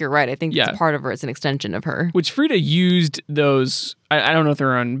is, I think you're right. I think it's part of her. It's an extension of her. Which Frida used those, I don't know if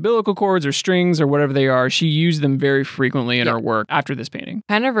they're umbilical cords or strings or whatever they are. She used them very frequently in her work after this painting.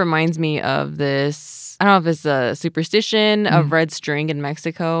 Kind of reminds me of this, I don't know if it's a superstition of red string in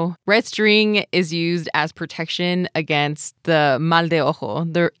Mexico. Red string is used as protection against the mal de ojo,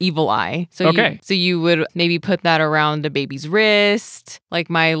 the evil eye. So you would maybe put that around a baby's wrist.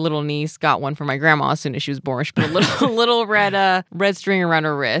 My little niece got one for my grandma as soon as she was born. She put a little red string around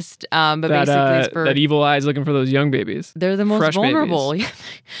her wrist. But basically it's for... That evil eye is looking for those young babies. They're the most fresh vulnerable.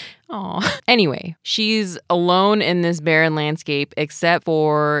 Aw. Anyway, she's alone in this barren landscape except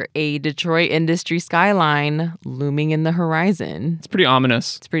for a Detroit industry skyline looming in the horizon. It's pretty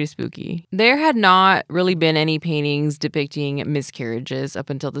ominous. It's pretty spooky. There had not really been any paintings depicting miscarriages up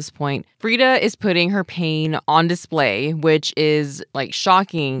until this point. Frida is putting her pain on display, which is like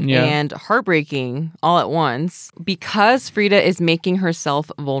shocking and heartbreaking all at once. Because Frida is making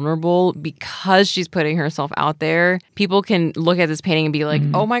herself vulnerable, because she's putting herself out there, people can look at this painting and be like,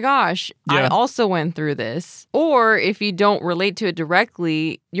 oh my gosh, I also went through this. Or if you don't relate to it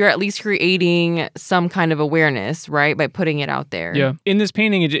directly, you're at least creating some kind of awareness, right? By putting it out there. Yeah. In this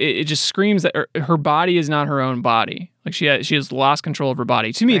painting, it just screams that her body is not her own body. Like she has lost control of her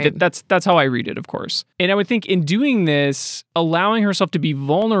body. To me, that's how I read it, of course. And I would think in doing this, allowing herself to be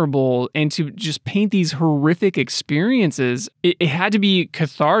vulnerable and to just paint these horrific experiences, it had to be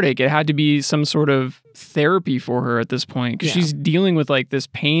cathartic. It had to be some sort of therapy for her at this point, because she's dealing with like this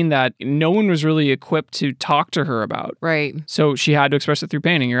pain that no one was really equipped to talk to her about. Right. So she had to express it through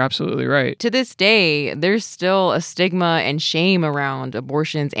painting. You're absolutely right. To this day, there's still a stigma and shame around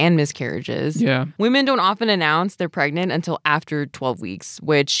abortions and miscarriages. Yeah. Women don't often announce they're pregnant until after 12 weeks,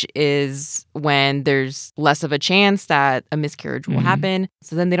 which is when there's less of a chance that a miscarriage will happen.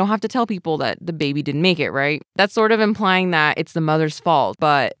 So then they don't have to tell people that the baby didn't make it, right? That's sort of implying that it's the mother's fault.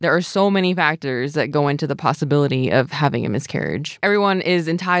 But there are so many factors that go into the possibility of having a miscarriage. Everyone is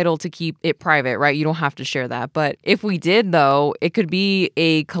entitled to keep it private, right? You don't have to share that. But if we did, though, it could be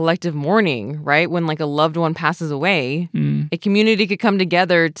a collective mourning, right? When like a loved one passes away, a community could come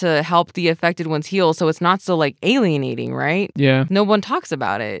together to help the affected ones heal. So it's not so like alienating, right? Yeah. No one talks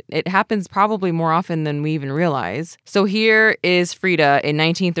about it. It happens probably more often than we even realize. So here is Frida in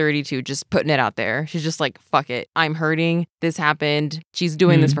 1932 just putting it out there. She's just like, fuck it. I'm hurting. This happened. She's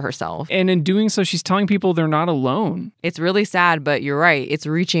doing this for herself. And in doing so, she's telling people they're not alone. It's really sad, but you're right. It's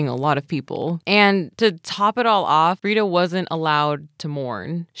reaching a lot of people. And to top it all off, Frida wasn't allowed to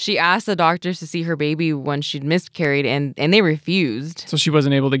mourn. She asked the doctors to see her baby when she'd miscarried, and they refused. So she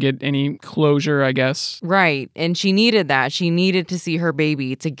wasn't able to get any closure, I guess. Right. And she needed that. She needed to see her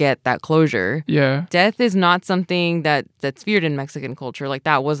baby to get that closure. Yeah. Death is not something that's feared in Mexican culture. Like,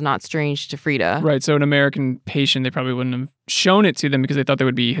 that was not strange to Frida. Right. So an American patient, they probably wouldn't have shown it to them because they thought they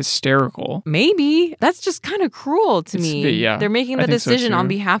would be hysterical. Maybe. That's just kind of cruel to me. Yeah. They're making the decision on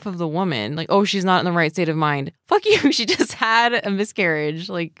behalf of the woman. Like, oh, she's not in the right state of mind. Fuck you. She just had a miscarriage.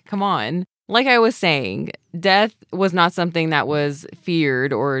 Like, come on. Like I was saying, death was not something that was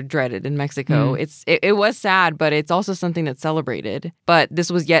feared or dreaded in Mexico. It was sad, but it's also something that's celebrated. But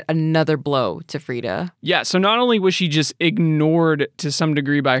this was yet another blow to Frida. Yeah, so not only was she just ignored to some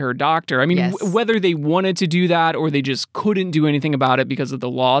degree by her doctor, I mean, whether they wanted to do that or they just couldn't do anything about it because of the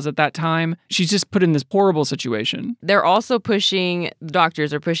laws at that time, she's just put in this horrible situation. They're also the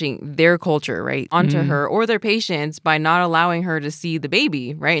doctors are pushing their culture, right, onto her or their patients by not allowing her to see the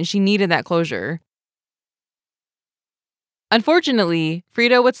baby, right? And she needed that closure. Unfortunately,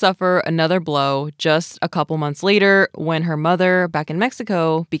 Frida would suffer another blow just a couple months later when her mother, back in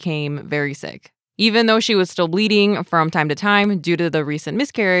Mexico, became very sick. Even though she was still bleeding from time to time due to the recent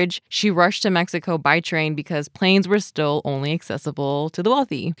miscarriage, she rushed to Mexico by train because planes were still only accessible to the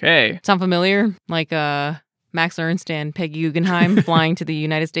wealthy. Okay. Sound familiar? Like Max Ernst and Peggy Guggenheim flying to the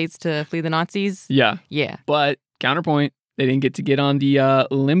United States to flee the Nazis? Yeah. Yeah. But counterpoint, they didn't get on the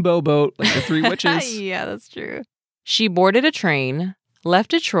limbo boat like the Three Witches. Yeah, that's true. She boarded a train,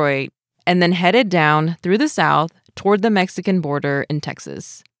 left Detroit, and then headed down through the South toward the Mexican border in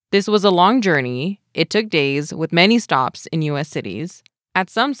Texas. This was a long journey. It took days with many stops in U.S. cities.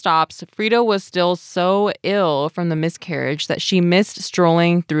 At some stops, Frida was still so ill from the miscarriage that she missed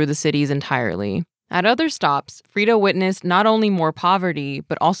strolling through the cities entirely. At other stops, Frida witnessed not only more poverty,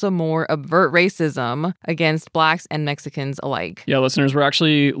 but also more overt racism against Blacks and Mexicans alike. Yeah, listeners, we're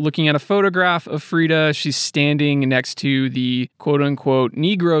actually looking at a photograph of Frida. She's standing next to the quote-unquote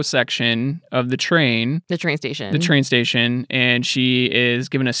Negro section of the train. The train station. The train station, and she is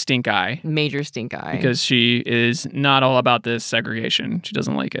given a stink eye. Major stink eye. Because she is not all about this segregation. She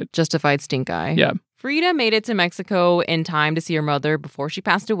doesn't like it. Justified stink eye. Yeah. Frida made it to Mexico in time to see her mother before she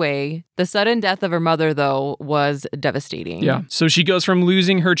passed away. The sudden death of her mother, though, was devastating. Yeah. So she goes from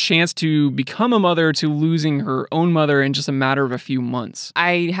losing her chance to become a mother to losing her own mother in just a matter of a few months.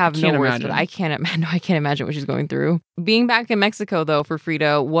 I have no words, but I can't imagine what she's going through. Being back in Mexico, though, for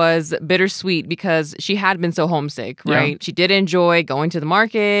Frida was bittersweet because she had been so homesick, right? Yeah. She did enjoy going to the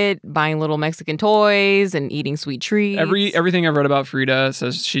market, buying little Mexican toys, and eating sweet treats. Everything I've read about Frida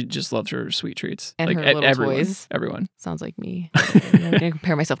says she just loved her sweet treats. And Like Her little everyone. toys. Everyone. Sounds like me. I'm going to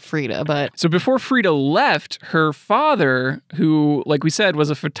compare myself to Frida, but... So before Frida left, her father, who, like we said, was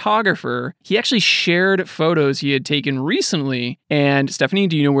a photographer, he actually shared photos he had taken recently. And Stephanie,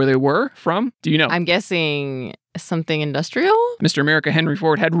 do you know where they were from? Do you know? I'm guessing something industrial? Mr. America Henry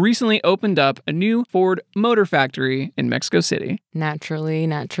Ford had recently opened up a new Ford motor factory in Mexico City.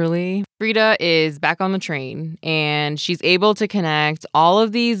 Naturally. Frida is back on the train, and she's able to connect all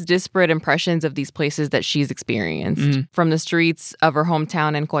of these disparate impressions of these places that she's experienced. From the streets of her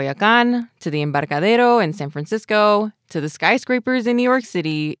hometown in Coyoacán, to the Embarcadero in San Francisco, to the skyscrapers in New York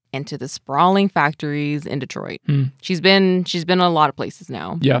City, and to the sprawling factories in Detroit. She's been a lot of places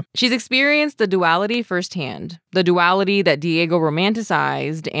now. Yeah. She's experienced the duality firsthand. The duality that Diego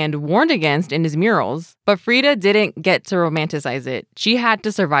romanticized and warned against in his murals. But Frida didn't get to romanticize it. She had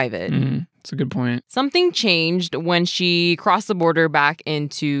to survive it. That's a good point. Something changed when she crossed the border back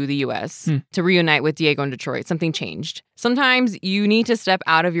into the U.S. To reunite with Diego in Detroit. Something changed. Sometimes you need to step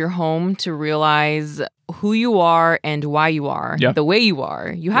out of your home to realize who you are and why you are, the way you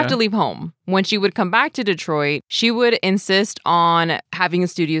are. You have to leave home. When she would come back to Detroit, she would insist on having a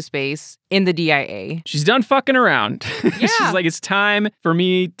studio space in the DIA. She's done fucking around. Yeah. She's like, it's time for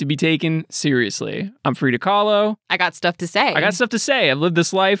me to be taken seriously. I'm Frida Kahlo. I got stuff to say. I've lived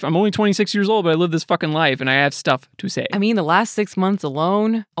this life. I'm only 26 years old, but I live this fucking life, and I have stuff to say. I mean, the last 6 months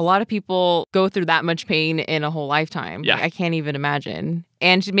alone, a lot of people go through that much pain in a whole lifetime. Yeah. Like, I can't even imagine.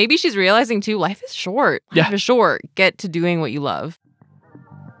 And maybe she's realizing, too, life is short. Yeah. Life is short. Get to doing what you love.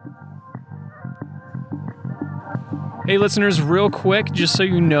 Hey, listeners, real quick, just so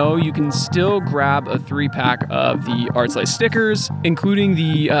you know, you can still grab a 3-pack of the Art Slice stickers, including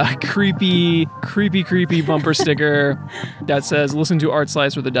the creepy bumper sticker that says, listen to Art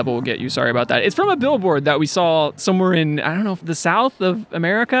Slice or the devil will get you. Sorry about that. It's from a billboard that we saw somewhere in, I don't know, the south of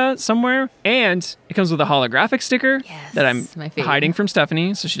America somewhere. And it comes with a holographic sticker that I'm hiding from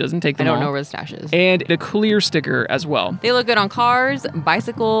Stephanie so she doesn't take them all. I don't know where the stash is. And a clear sticker as well. They look good on cars,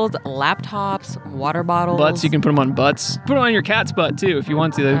 bicycles, laptops, water bottles. Butts, you can put them on butts. Put them on your cat's butt, too, if you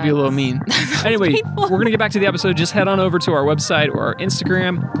want to. That would be a little mean. Anyway, we're going to get back to the episode. Just head on over to our website or our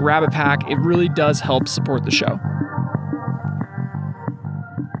Instagram, grab a pack. It really does help support the show.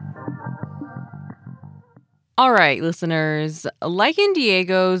 All right, listeners. Like in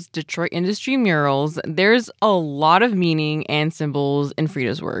Diego's Detroit industry murals, there's a lot of meaning and symbols in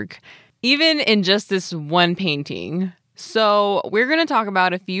Frida's work, even in just this one painting. So we're going to talk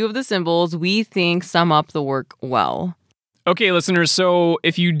about a few of the symbols we think sum up the work well. Okay, listeners, so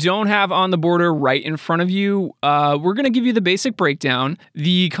if you don't have On the Border right in front of you, we're going to give you the basic breakdown.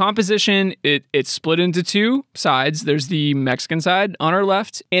 The composition, it's split into two sides. There's the Mexican side on our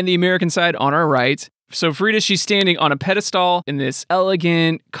left and the American side on our right. So Frida, she's standing on a pedestal in this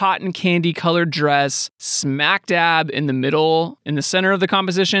elegant cotton candy colored dress, smack dab in the middle, in the center of the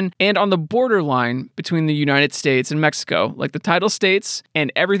composition, and on the borderline between the United States and Mexico. Like the title states, and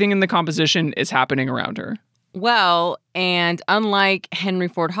everything in the composition is happening around her. Well, and unlike Henry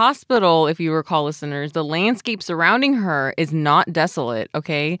Ford Hospital, if you recall, listeners, the landscape surrounding her is not desolate,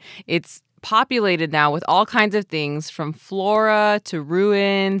 okay? It's populated now with all kinds of things, from flora to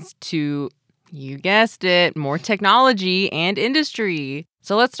ruins to, you guessed it, more technology and industry.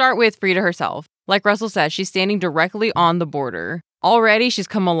 So let's start with Frida herself. Like Russell said, she's standing directly on the border. Already, she's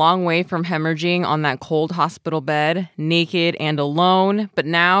come a long way from hemorrhaging on that cold hospital bed, naked and alone. But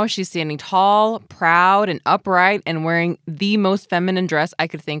now she's standing tall, proud, and upright, and wearing the most feminine dress I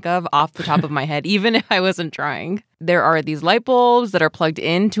could think of off the top of my head, even if I wasn't trying. There are these light bulbs that are plugged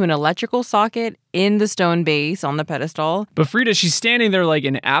into an electrical socket in the stone base on the pedestal. But Frida, she's standing there like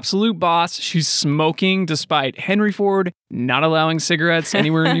an absolute boss. She's smoking despite Henry Ford not allowing cigarettes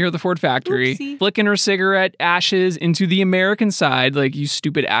anywhere near the Ford factory. Oopsie. Flicking her cigarette ashes into the American side, like, you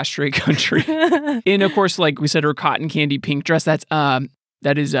stupid ashtray country. And of course, like we said, her cotton candy pink dress,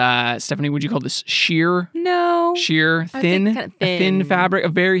 that is, Stephanie, would you call this sheer? No. Sheer, thin, kinda a thin fabric, a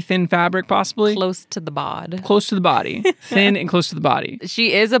very thin fabric, possibly. Close to the bod. Close to the body. Thin and close to the body.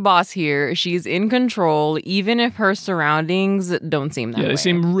 She is a boss here. She's in control, even if her surroundings don't seem that way. Yeah, they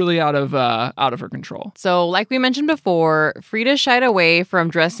seem really out of her control. So, like we mentioned before, Frida shied away from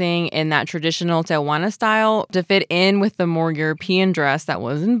dressing in that traditional Tijuana style to fit in with the more European dress that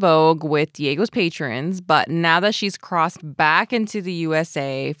was in vogue with Diego's patrons. But now that she's crossed back into the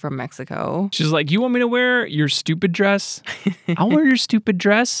USA from Mexico, she's like, you want me to wear your stupid dress? I'll wear your stupid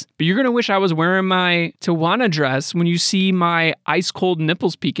dress. But you're going to wish I was wearing my Tijuana dress when you see my ice cold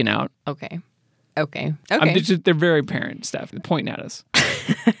nipples peeking out. Okay. They're very apparent, Steph. They're pointing at us.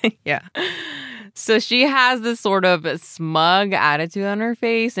 Yeah. So she has this sort of smug attitude on her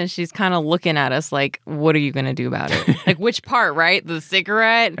face, and she's kind of looking at us like, what are you going to do about it? Like, which part, right? The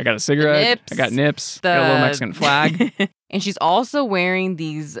cigarette? I got a cigarette. Nips, I got nips. I got a little Mexican flag. And she's also wearing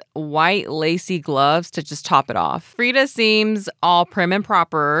these white lacy gloves to just top it off. Frida seems all prim and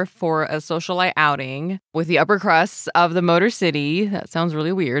proper for a socialite outing with the upper crust of the Motor City. That sounds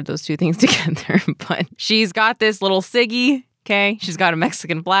really weird, those two things together. But she's got this little ciggy, okay? She's got a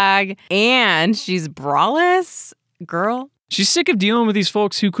Mexican flag, and she's braless. Girl. She's sick of dealing with these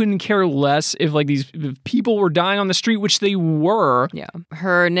folks who couldn't care less if if people were dying on the street, which they were. Yeah.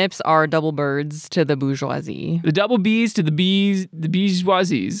 Her nips are double birds to the bourgeoisie. The double B's to the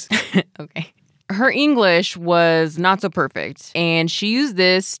bourgeoisies. Okay. Her English was not so perfect, and she used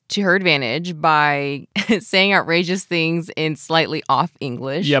this to her advantage by saying outrageous things in slightly off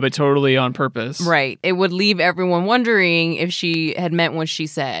English. Yeah, but totally on purpose. Right. It would leave everyone wondering if she had meant what she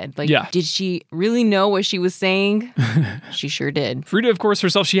said. Like, did she really know what she was saying? She sure did. Frida, of course,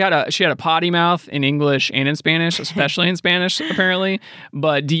 herself, she had a potty mouth in English and in Spanish, especially in Spanish, apparently.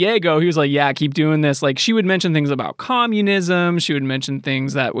 But Diego, he was like, yeah, keep doing this. Like, she would mention things about communism. She would mention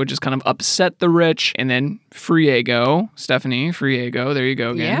things that would just kind of upset the rich. And then Stephanie Friego, there you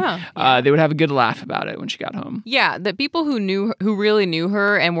go again. Yeah. They would have a good laugh about it when she got home. Yeah, the people who really knew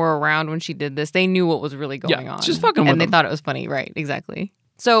her and were around when she did this, they knew what was really going on. Just fucking with them. And they thought it was funny, right? Exactly.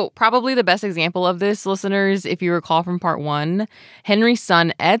 So probably the best example of this, listeners, if you recall from part 1, Henry's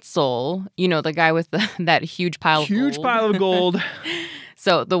son Edsel, you know, the guy with that huge pile of gold. Huge pile of gold.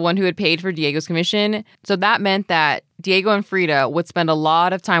 So the one who had paid for Diego's commission. So that meant that Diego and Frida would spend a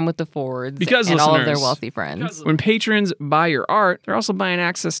lot of time with the Fords and all of their wealthy friends. When patrons buy your art, they're also buying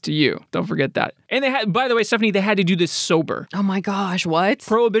access to you. Don't forget that. And they had, by the way, Stephanie, they had to do this sober. Oh my gosh, what?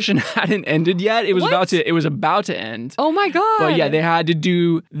 Prohibition hadn't ended yet. It was about to end. Oh my God. But yeah, they had to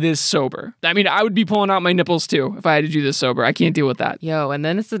do this sober. I mean, I would be pulling out my nipples too if I had to do this sober. I can't deal with that. Yo, and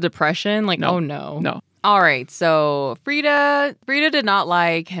then it's the depression. Like, no. Oh no. No. All right, so Frida did not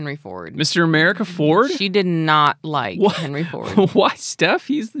like Henry Ford. Mr. America Ford? She did not like Henry Ford. Why, Steph?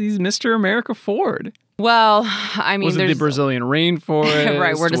 He's Mr. America Ford. Well, I mean, was it the Brazilian rainforest?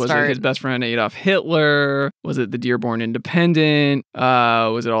 Right, where to was start? Was it his best friend Adolf Hitler? Was it the Dearborn Independent?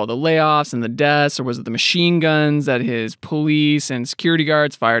 Was it all the layoffs and the deaths? Or was it the machine guns that his police and security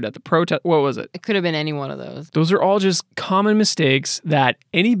guards fired at the protest? What was it? It could have been any one of those. Those are all just common mistakes that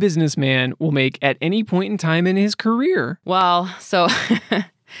any businessman will make at any point in time in his career. Well, so...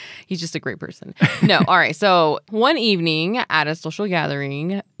 He's just a great person. No, all right. So one evening at a social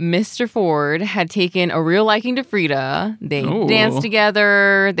gathering, Mr. Ford had taken a real liking to Frida. They danced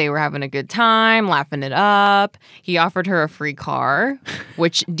together. They were having a good time, laughing it up. He offered her a free car,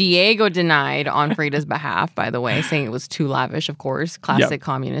 which Diego denied on Frida's behalf, by the way, saying it was too lavish, of course. Classic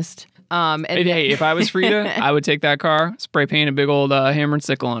communist. Hey, if I was Frida, I would take that car, spray paint a big old hammer and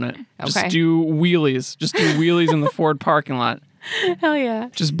sickle on it. Just do wheelies. Just do wheelies in the Ford parking lot. Hell yeah.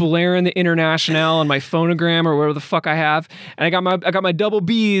 Just blaring the International on my phonogram or whatever the fuck I have. And I got my double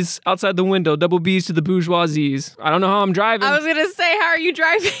B's outside the window. Double B's to the bourgeoisies. I don't know how I'm driving. I was going to say, how are you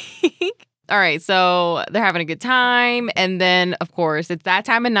driving? All right, so they're having a good time. And then, of course, it's that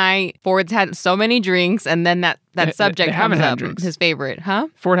time of night. Ford's had so many drinks. And then that subject comes up. Drinks. His favorite, huh?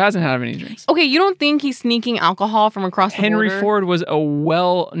 Ford hasn't had any drinks. Okay, you don't think he's sneaking alcohol from across the border? Henry Ford was a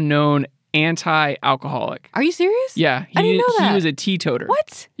well-known anti-alcoholic. Are you serious? Yeah. I didn't know that. He was a teetotaler.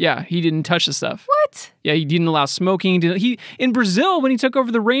 What? Yeah, he didn't touch the stuff. What? Yeah, he didn't allow smoking. In Brazil, when he took over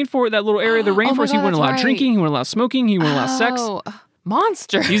the rainforest, that little area of the rainforest, he wouldn't allow drinking, he wouldn't allow smoking, he wouldn't allow sex.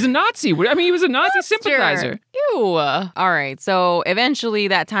 Monster. He's a Nazi. I mean, he was a Nazi sympathizer. Ew. All right. So eventually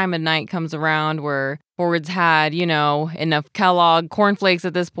that time of night comes around where Ford's had, enough Kellogg cornflakes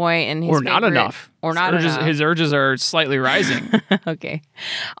at this point, and not enough. Or not enough. His urges are slightly rising. Okay.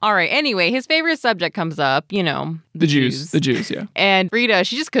 All right. Anyway, his favorite subject comes up, the Jews. The Jews, yeah. And Frida,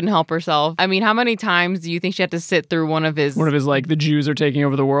 she just couldn't help herself. I mean, how many times do you think she had to sit through one of his like, the Jews are taking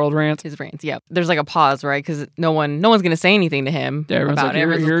over the world rants? His rants, yeah. There's like a pause, right? Because no one's going to say anything to him about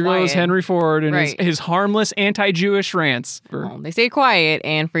it. Here goes Henry Ford and his harmless anti-Jewish rants. They stay quiet,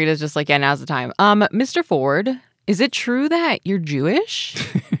 and Frida's just like, yeah, now's the time. Mr. Ford, is it true that you're Jewish?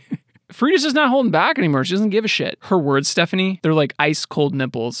 Frida's just not holding back anymore. She doesn't give a shit. Her words, Stephanie, they're like ice cold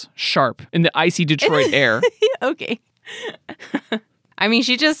nipples, sharp in the icy Detroit air. Okay. I mean,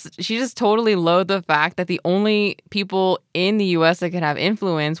 she just totally loathed the fact that the only people in the U.S. that could have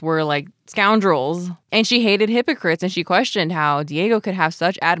influence were like scoundrels. And she hated hypocrites, and she questioned how Diego could have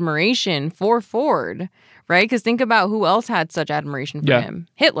such admiration for Ford, right? Because think about who else had such admiration for him.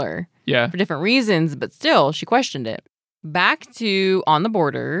 Hitler. Yeah. For different reasons, but still, she questioned it. Back to on the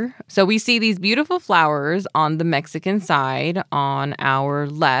border. So we see these beautiful flowers on the Mexican side on our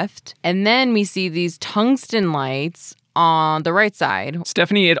left. And then we see these tungsten lights on the right side.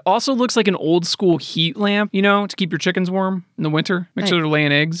 Stephanie, it also looks like an old school heat lamp, to keep your chickens warm in the winter. Make sure they're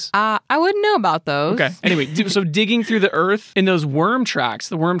laying eggs. I wouldn't know about those. Okay. Anyway, so digging through the earth in those worm tracks,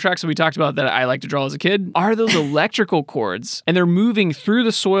 the worm tracks that we talked about that I like to draw as a kid, are those electrical cords. And they're moving through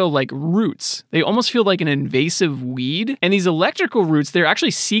the soil like roots. They almost feel like an invasive weed. And these electrical roots, they're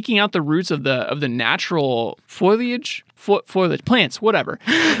actually seeking out the roots of the natural foliage. Foliage, plants, whatever.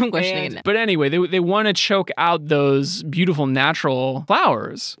 I'm questioning it. But anyway, they want to choke out those beautiful natural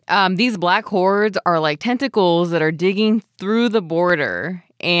flowers. These black cords are like tentacles that are digging through the border.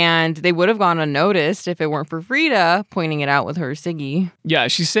 And they would have gone unnoticed if it weren't for Frida pointing it out with her Siggy. Yeah,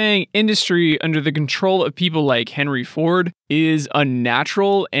 she's saying industry under the control of people like Henry Ford is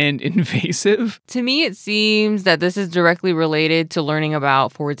unnatural and invasive. To me, it seems that this is directly related to learning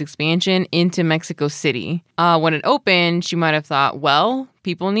about Ford's expansion into Mexico City. When it opened, she might have thought, well,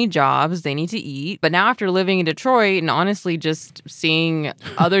 people need jobs, they need to eat. But now after living in Detroit and honestly just seeing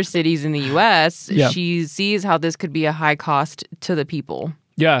other cities in the U.S., she sees how this could be a high cost to the people.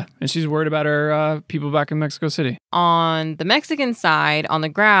 Yeah, and she's worried about her people back in Mexico City. On the Mexican side, on the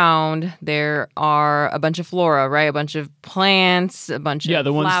ground, there are a bunch of flora, right? A bunch of plants, a bunch of flowers. Yeah,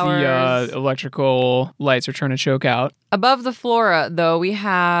 the ones the electrical lights are trying to choke out. Above the flora, though, we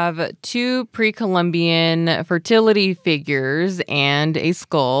have 2 pre-Columbian fertility figures and a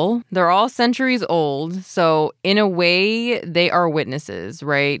skull. They're all centuries old, so in a way, they are witnesses,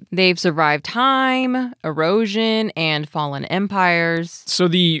 right? They've survived time, erosion, and fallen empires. So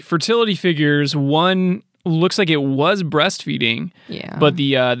the fertility figures, one looks like it was breastfeeding, but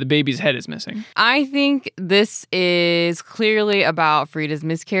the baby's head is missing. I think this is clearly about Frida's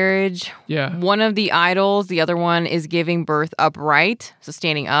miscarriage. Yeah. One of the idols, the other one is giving birth upright, so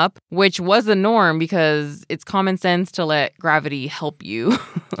standing up, which was the norm because it's common sense to let gravity help you.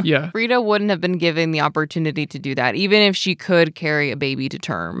 Yeah. Frida wouldn't have been given the opportunity to do that, even if she could carry a baby to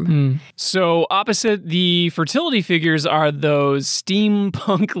term. So opposite the fertility figures are those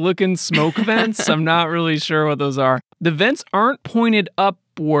steampunk-looking smoke vents. I'm not really sure what those are. The vents aren't pointed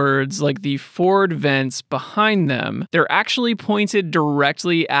upwards like the Ford vents behind them. They're actually pointed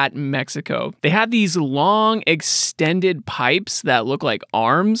directly at Mexico. They have these long extended pipes that look like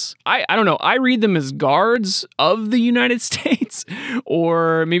arms. I don't know. I read them as guards of the United States,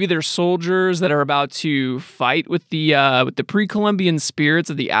 or maybe they're soldiers that are about to fight with the pre-Columbian spirits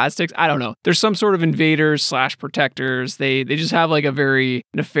of the Aztecs. I don't know. There's some sort of invaders / protectors. They just have like a very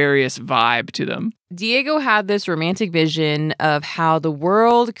nefarious vibe to them. Diego had this romantic vision of how the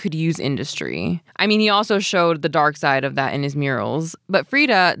world could use industry. I mean, he also showed the dark side of that in his murals. But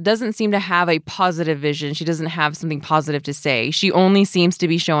Frida doesn't seem to have a positive vision. She doesn't have something positive to say. She only seems to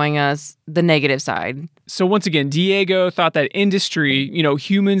be showing us the negative side. So once again, Diego thought that industry,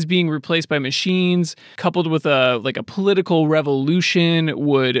 humans being replaced by machines, coupled with a political revolution,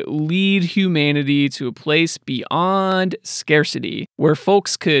 would lead humanity to a place beyond scarcity, where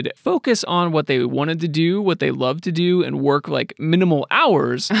folks could focus on what they wanted to do, what they loved to do, and work like minimal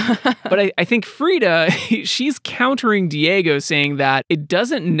hours. But I think Frida, she's countering Diego, saying that it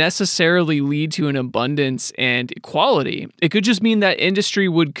doesn't necessarily lead to an abundance and equality. It could just mean that industry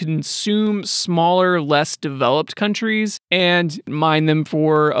would consume smaller, less developed countries and mine them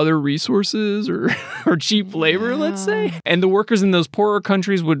for other resources or cheap labor, let's say. And the workers in those poorer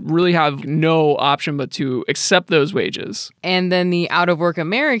countries would really have no option but to accept those wages. And then the out-of-work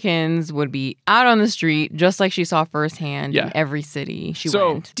Americans would be out on the street, just like she saw firsthand in every city she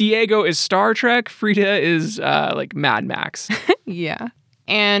went. So Diego is Star Trek, Frida is like Mad Max. Yeah.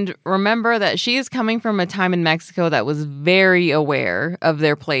 And remember that she is coming from a time in Mexico that was very aware of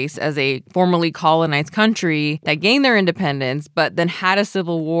their place as a formerly colonized country that gained their independence, but then had a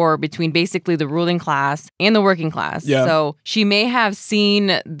civil war between basically the ruling class and the working class. Yeah. So she may have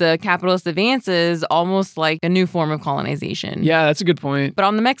seen the capitalist advances almost like a new form of colonization. Yeah, that's a good point. But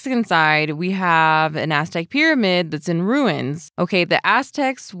on the Mexican side, we have an Aztec pyramid that's in ruins. Okay, the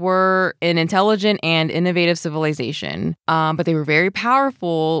Aztecs were an intelligent and innovative civilization, but they were very powerful,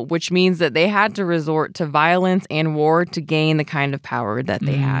 which means that they had to resort to violence and war to gain the kind of power that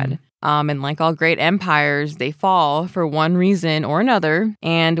they had. And like all great empires, they fall for one reason or another,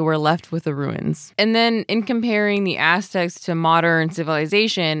 and we're left with the ruins. And then in comparing the Aztecs to modern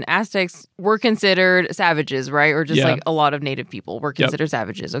civilization, Aztecs were considered savages, right? Or just like a lot of native people were considered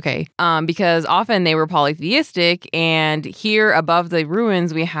savages, okay? Because often they were polytheistic, and here above the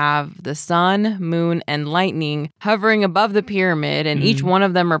ruins, we have the sun, moon, and lightning hovering above the pyramid, and each one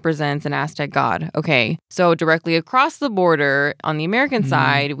of them represents an Aztec god. Okay, so directly across the border on the American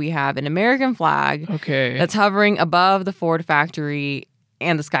side, we have an American flag that's hovering above the Ford factory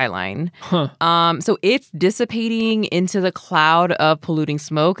and the skyline. So it's dissipating into the cloud of polluting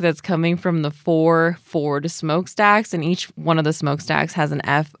smoke that's coming from the 4 Ford smokestacks, and each one of the smokestacks has an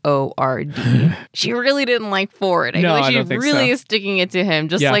F-O-R-D. She really didn't like Ford. I feel like she really is sticking it to him,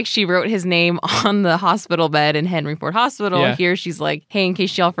 just like she wrote his name on the hospital bed in Henry Ford Hospital. Here she's like, hey, in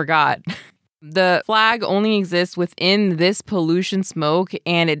case y'all forgot. The flag only exists within this pollution smoke,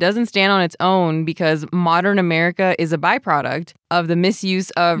 and it doesn't stand on its own because modern America is a byproduct of the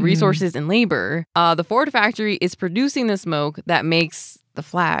misuse of resources and labor. The Ford factory is producing the smoke that makes the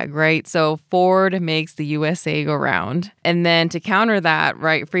flag, right? So Ford makes the USA go round. And then to counter that,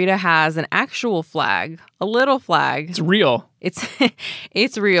 right, Frida has an actual flag, a little flag. It's real.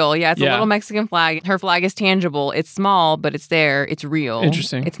 It's real. Yeah, it's a little Mexican flag. Her flag is tangible. It's small, but it's there. It's real.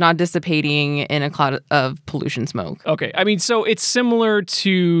 Interesting. It's not dissipating in a cloud of pollution smoke. Okay. I mean, so it's similar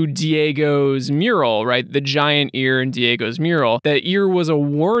to Diego's mural, right? The giant ear in Diego's mural. That ear was a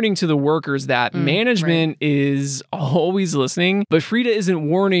warning to the workers that management is always listening, but Frida isn't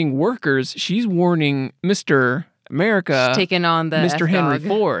warning workers. She's warning Mr. America. She's taking on the Mr. Henry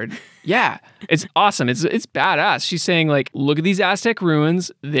Ford. Yeah, it's awesome. It's badass. She's saying, like, look at these Aztec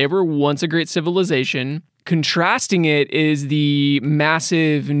ruins. They were once a great civilization. Contrasting it is the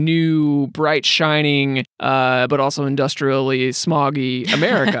massive, new, bright, shining, but also industrially smoggy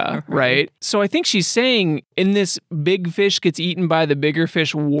America, right? So I think she's saying in this big fish gets eaten by the bigger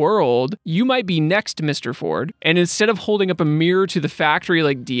fish world, you might be next, Mr. Ford. And instead of holding up a mirror to the factory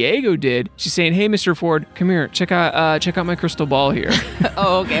like Diego did, she's saying, hey, Mr. Ford, come here, check out my crystal ball here.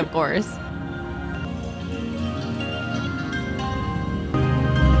 Oh, okay, of course.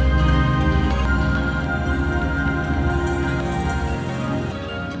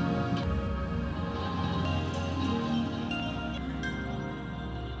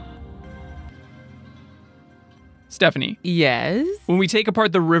 Stephanie. Yes? When we take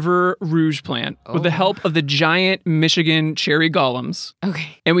apart the River Rouge plant with the help of the giant Michigan cherry golems,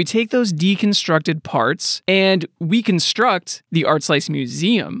 and we take those deconstructed parts and we construct the Art Slice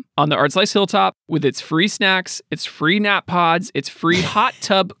Museum on the Art Slice Hilltop with its free snacks, its free nap pods, its free hot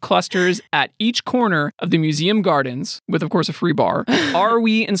tub clusters at each corner of the museum gardens, with, of course, a free bar, are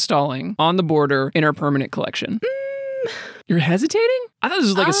we installing on the border in our permanent collection? You're hesitating? I thought this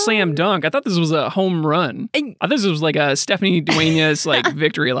was like a slam dunk. I thought this was a home run. I thought this was like a Stephanie Duenas like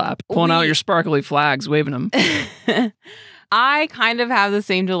victory lap. Pulling out your sparkly flags, waving them. I kind of have the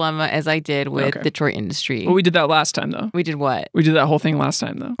same dilemma as I did with Detroit Industry. Well, we did that last time, though. We did what? We did that whole thing last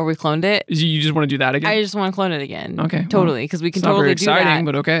time, though. Or we cloned it? You just want to do that again? I just want to clone it again. Okay. Totally, because we can totally do that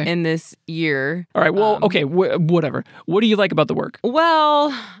but okay. in this year. All right, well, okay, whatever. What do you like about the work?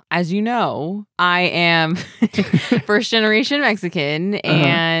 Well, as you know, I am first generation Mexican,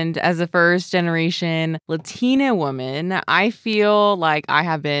 and as a first generation Latina woman, I feel like I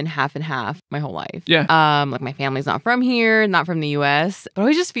have been half and half my whole life. Yeah. Like my family's not from here, not from the US, but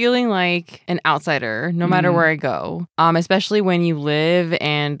always just feeling like an outsider no matter where I go. Especially when you live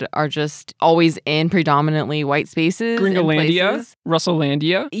and are just always in predominantly white spaces. Gringolandia?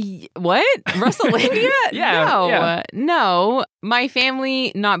 Russelllandia? What? Russelllandia? Yeah. No. My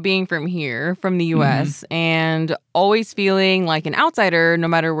family not being from here, from the US, and always feeling like an outsider no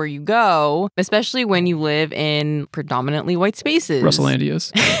matter where you go, especially when you live in predominantly white spaces.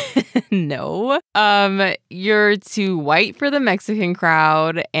 Russelllandias. No. You're too white for the Mexican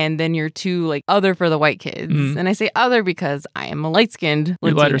crowd, and then you're too like other for the white kids. And I say other because I am a light-skinned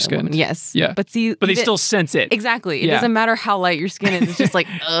Latina lighter skinned. woman. Yes. Yeah. But they still sense it. Exactly. It doesn't matter how light your skin is. It's just like,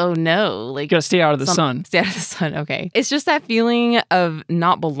 oh no. Like, you gotta stay out of the sun. Stay out of the sun. Okay. It's just that feeling of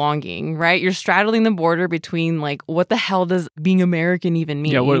not belonging, right? You're straddling the border between like, what the hell does being American even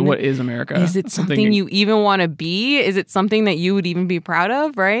mean? Yeah, what is America? Is it something you even want to be? Is it something that you would even be proud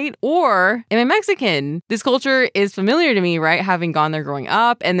of, right? Or Or am I Mexican? This culture is familiar to me, right? Having gone there growing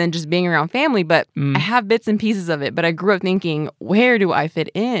up and then just being around family, but I have bits and pieces of it. But I grew up thinking, where do I fit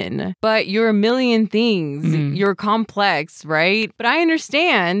in? But you're a million things. You're complex, right? But I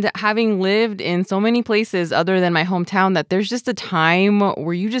understand, having lived in so many places other than my hometown, that there's just a time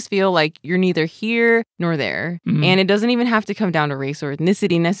where you just feel like you're neither here nor there. And it doesn't even have to come down to race or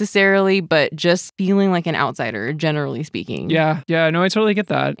ethnicity necessarily, but just feeling like an outsider, generally speaking. Yeah, no, I totally get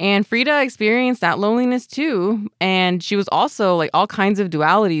that. And Frida experienced that loneliness too. And she was also like all kinds of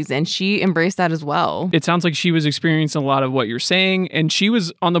dualities, and she embraced that as well. It sounds like she was experiencing a lot of what you're saying, and she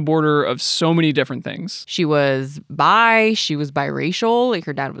was on the border of so many different things. She was she was biracial, like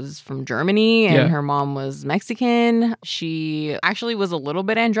her dad was from Germany and her mom was Mexican. She actually was a little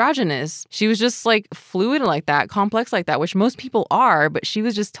bit androgynous. She was just like fluid like that, complex like that, which most people are, but she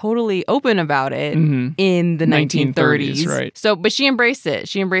was just totally open about it in the 1930s. Right. So, but she embraced it.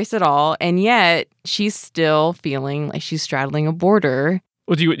 She embraced it all. And yet she's still feeling like she's straddling a border.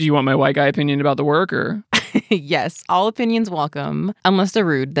 Well, do you want my white guy opinion about the work, or? Yes, all opinions welcome. Unless they're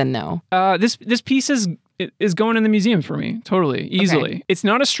rude, then no. This piece is going in the museum for me, totally, easily. Okay. It's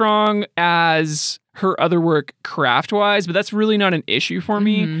not as strong as her other work craft-wise, but that's really not an issue for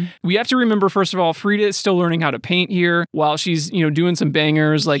me. We have to remember, first of all, Frida is still learning how to paint here while she's, doing some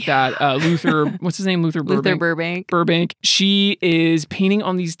bangers like that. Luther, what's his name? Luther Burbank. She is painting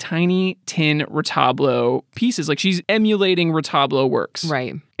on these tiny tin retablo pieces. Like, she's emulating retablo works.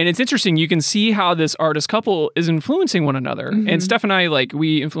 Right. And it's interesting. You can see how this artist couple is influencing one another. And Steph and I,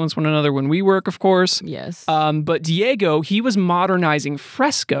 we influence one another when we work, of course. Yes. But Diego, he was modernizing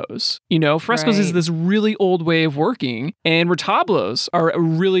frescoes. Frescoes is this really old way of working, and retablos are a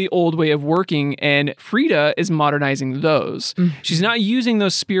really old way of working, and Frida is modernizing those. She's not using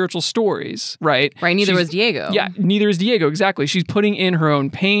those spiritual stories, right? Right, neither was Diego. Yeah, neither is Diego, exactly. She's putting in her own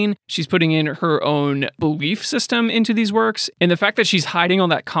pain, she's putting in her own belief system into these works, and the fact that she's hiding all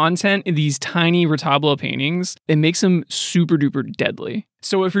that content in these tiny retablo paintings, it makes them super duper deadly.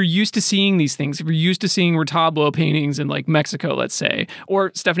 So if you're used to seeing these things, if you're used to seeing retablo paintings in Mexico, let's say,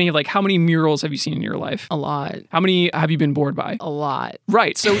 or Stephanie, how many murals have you seen in your life? A lot. How many have you been bored by? A lot.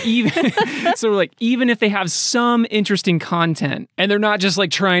 Right. So even if they have some interesting content and they're not just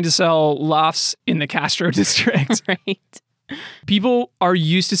trying to sell lofts in the Castro district. Right. People are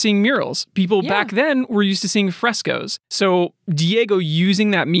used to seeing murals. People back then were used to seeing frescoes. So Diego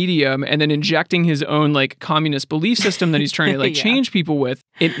using that medium and then injecting his own communist belief system that he's trying to change people with,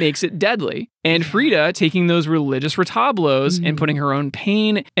 it makes it deadly. And Frida taking those religious retablos and putting her own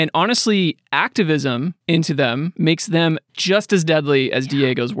pain and honestly activism into them makes them just as deadly as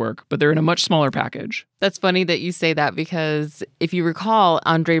Diego's work, but they're in a much smaller package. That's funny that you say that, because if you recall,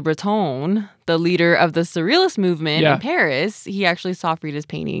 Andre Breton, the leader of the Surrealist movement in Paris, he actually saw Frida's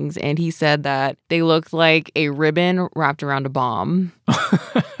paintings and he said that they looked like a ribbon wrapped around a bomb.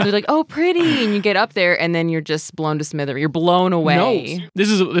 So they're like, oh, pretty. And you get up there and then you're just blown to smithereens. You're blown away. No,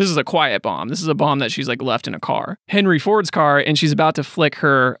 this is a quiet bomb. This is a bomb that she's left in a car. Henry Ford's car, and she's about to flick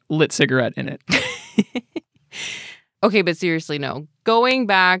her lit cigarette in it. Okay, but seriously, no. Going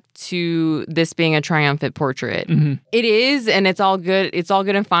back to this being a triumphant portrait, it is, and it's all good. It's all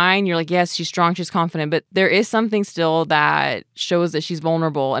good and fine. You're like, yes, she's strong, she's confident, but there is something still that shows that she's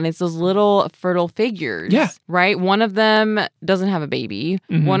vulnerable, and it's those little fertile figures. Yeah. Right? One of them doesn't have a baby.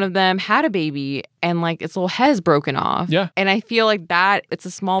 One of them had a baby, and its little head is broken off. Yeah. And I feel like that it's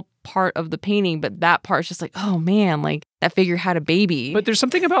a small part of the painting, but that part's just oh man, that figure had a baby. But there's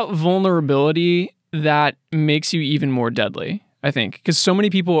something about vulnerability that makes you even more deadly, I think, because so many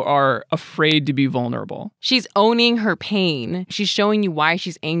people are afraid to be vulnerable. She's owning her pain. She's showing you why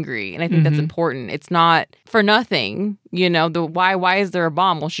she's angry. And I think that's important. It's not for nothing. The why is there a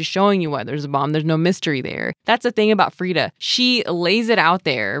bomb? Well, she's showing you why there's a bomb. There's no mystery there. That's the thing about Frida. She lays it out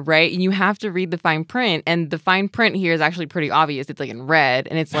there, right? And you have to read the fine print. And the fine print here is actually pretty obvious. It's in red.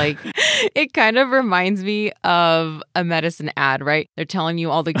 And it's it kind of reminds me of a medicine ad, right? They're telling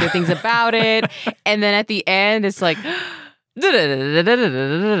you all the good things about it. And then at the end, it's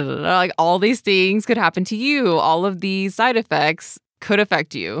all these things could happen to you. All of these side effects could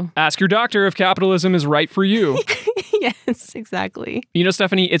affect you. Ask your doctor if capitalism is right for you. Yes, exactly.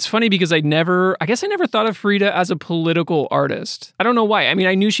 Stephanie, it's funny because I guess I never thought of Frida as a political artist. I don't know why. I mean,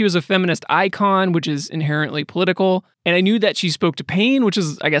 I knew she was a feminist icon, which is inherently political, And I knew that she spoke to pain, which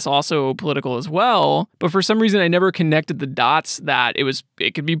is, I guess, also political as well. But for some reason, I never connected the dots that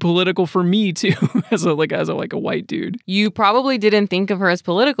it could be political for me too, as a white dude. You probably didn't think of her as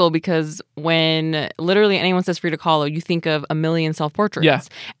political because when literally anyone says Frida Kahlo, you think of a million self-portraits. Yeah.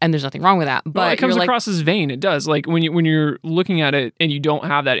 And there's nothing wrong with that. But well, it comes across as vain. It does. Like when you're looking at it and you don't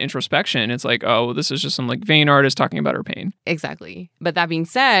have that introspection, it's like, oh, this is just some like vain artist talking about her pain. Exactly. But that being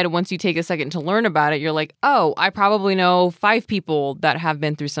said, once you take a second to learn about it, you're like, oh, I probably know 5 people that have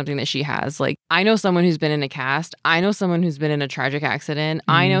been through something that she has. Like, I know someone who's been in a cast. I know someone who's been in a tragic accident.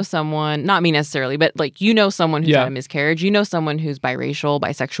 I know someone, not me necessarily, but like, you know someone who's had a miscarriage. You know someone who's biracial,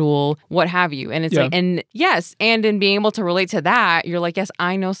 bisexual, what have you. And it's like, and yes, and in being able to relate to that, you're like, yes,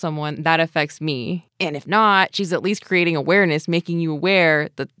 I know someone that affects me. And if not, she's at least creating awareness, making you aware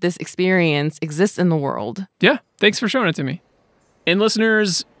that this experience exists in the world. Yeah. Thanks for showing it to me. And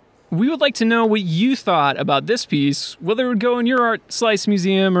listeners, we would like to know what you thought about this piece, whether it would go in your art slice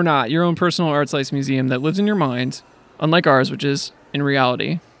museum or not, your own personal art slice museum that lives in your mind, unlike ours, which is in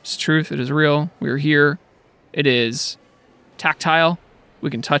reality. It's truth. It is real. We are here. It is tactile. We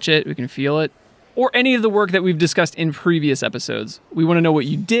can touch it. We can feel it. Or any of the work that we've discussed in previous episodes. We want to know what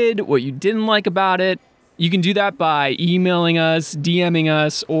you did, what you didn't like about it. You can do that by emailing us, DMing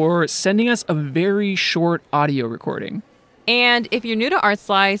us, or sending us a very short audio recording. And if you're new to Art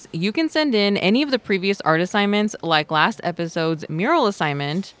Slice, you can send in any of the previous art assignments like last episode's mural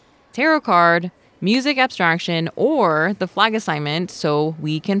assignment, tarot card, music abstraction, or the flag assignment so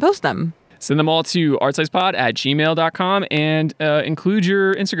we can post them. Send them all to artslicepod@gmail.com and include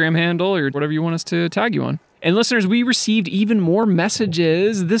your Instagram handle or whatever you want us to tag you on. And listeners, we received even more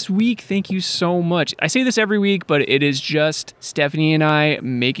messages this week. Thank you so much. I say this every week, but it is just Stephanie and I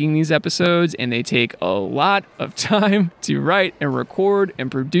making these episodes, and they take a lot of time to write and record and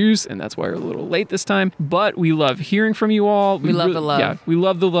produce, and that's why we're a little late this time. But we love hearing from you all. We love the love. Yeah, we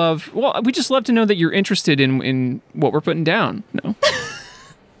love the love. Well, we just love to know that you're interested in what we're putting down. No.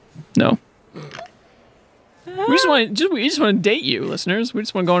 No. We just want to date you, listeners. We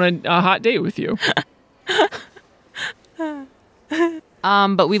just want to go on a hot date with you.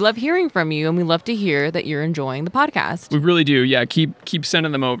 But we love hearing from you, and we love to hear that you're enjoying the podcast. We really do. Yeah, keep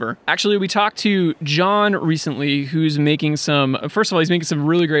sending them over. Actually, we talked to John recently, who's making first of all, he's making some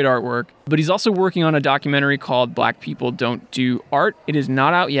really great artwork, but he's also working on a documentary called Black People Don't Do Art. It is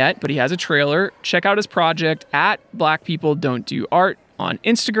not out yet, but he has a trailer. Check out his project at Black People Don't Do Art on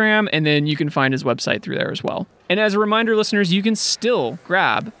Instagram, and then you can find his website through there as well. And as a reminder, listeners, you can still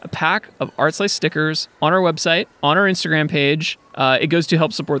grab a pack of Art Slice stickers on our website, on our Instagram page. It goes to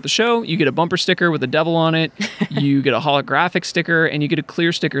help support the show. You get a bumper sticker with a devil on it. You get a holographic sticker, and you get a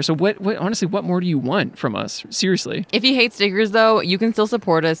clear sticker. So honestly, what more do you want from us? Seriously. If you hate stickers, though, you can still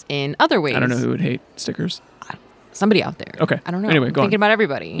support us in other ways. I don't know who would hate stickers. Somebody out there. Okay. I don't know. Anyway, go on. Thinking about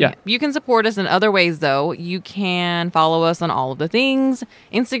everybody. Yeah. You can support us in other ways, though. You can follow us on all of the things: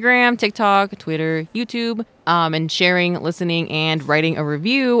 Instagram, TikTok, Twitter, YouTube, and sharing, listening, and writing a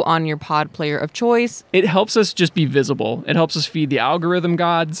review on your pod player of choice. It helps us just be visible. It helps us feed the algorithm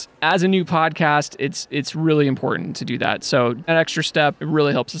gods. As a new podcast, it's really important to do that. So that extra step, it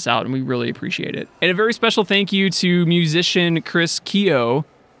really helps us out, and we really appreciate it. And a very special thank you to musician Chris Keogh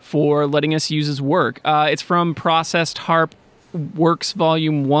for letting us use his work. It's from Processed Harp Works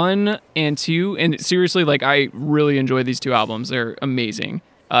Volume 1 and 2. And seriously, I really enjoy these 2 albums. They're amazing.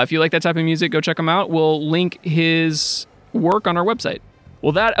 If you like that type of music, go check them out. We'll link his work on our website.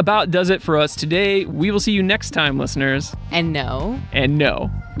 Well, that about does it for us today. We will see you next time, listeners. And no. And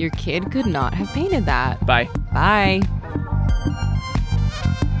no. Your kid could not have painted that. Bye. Bye.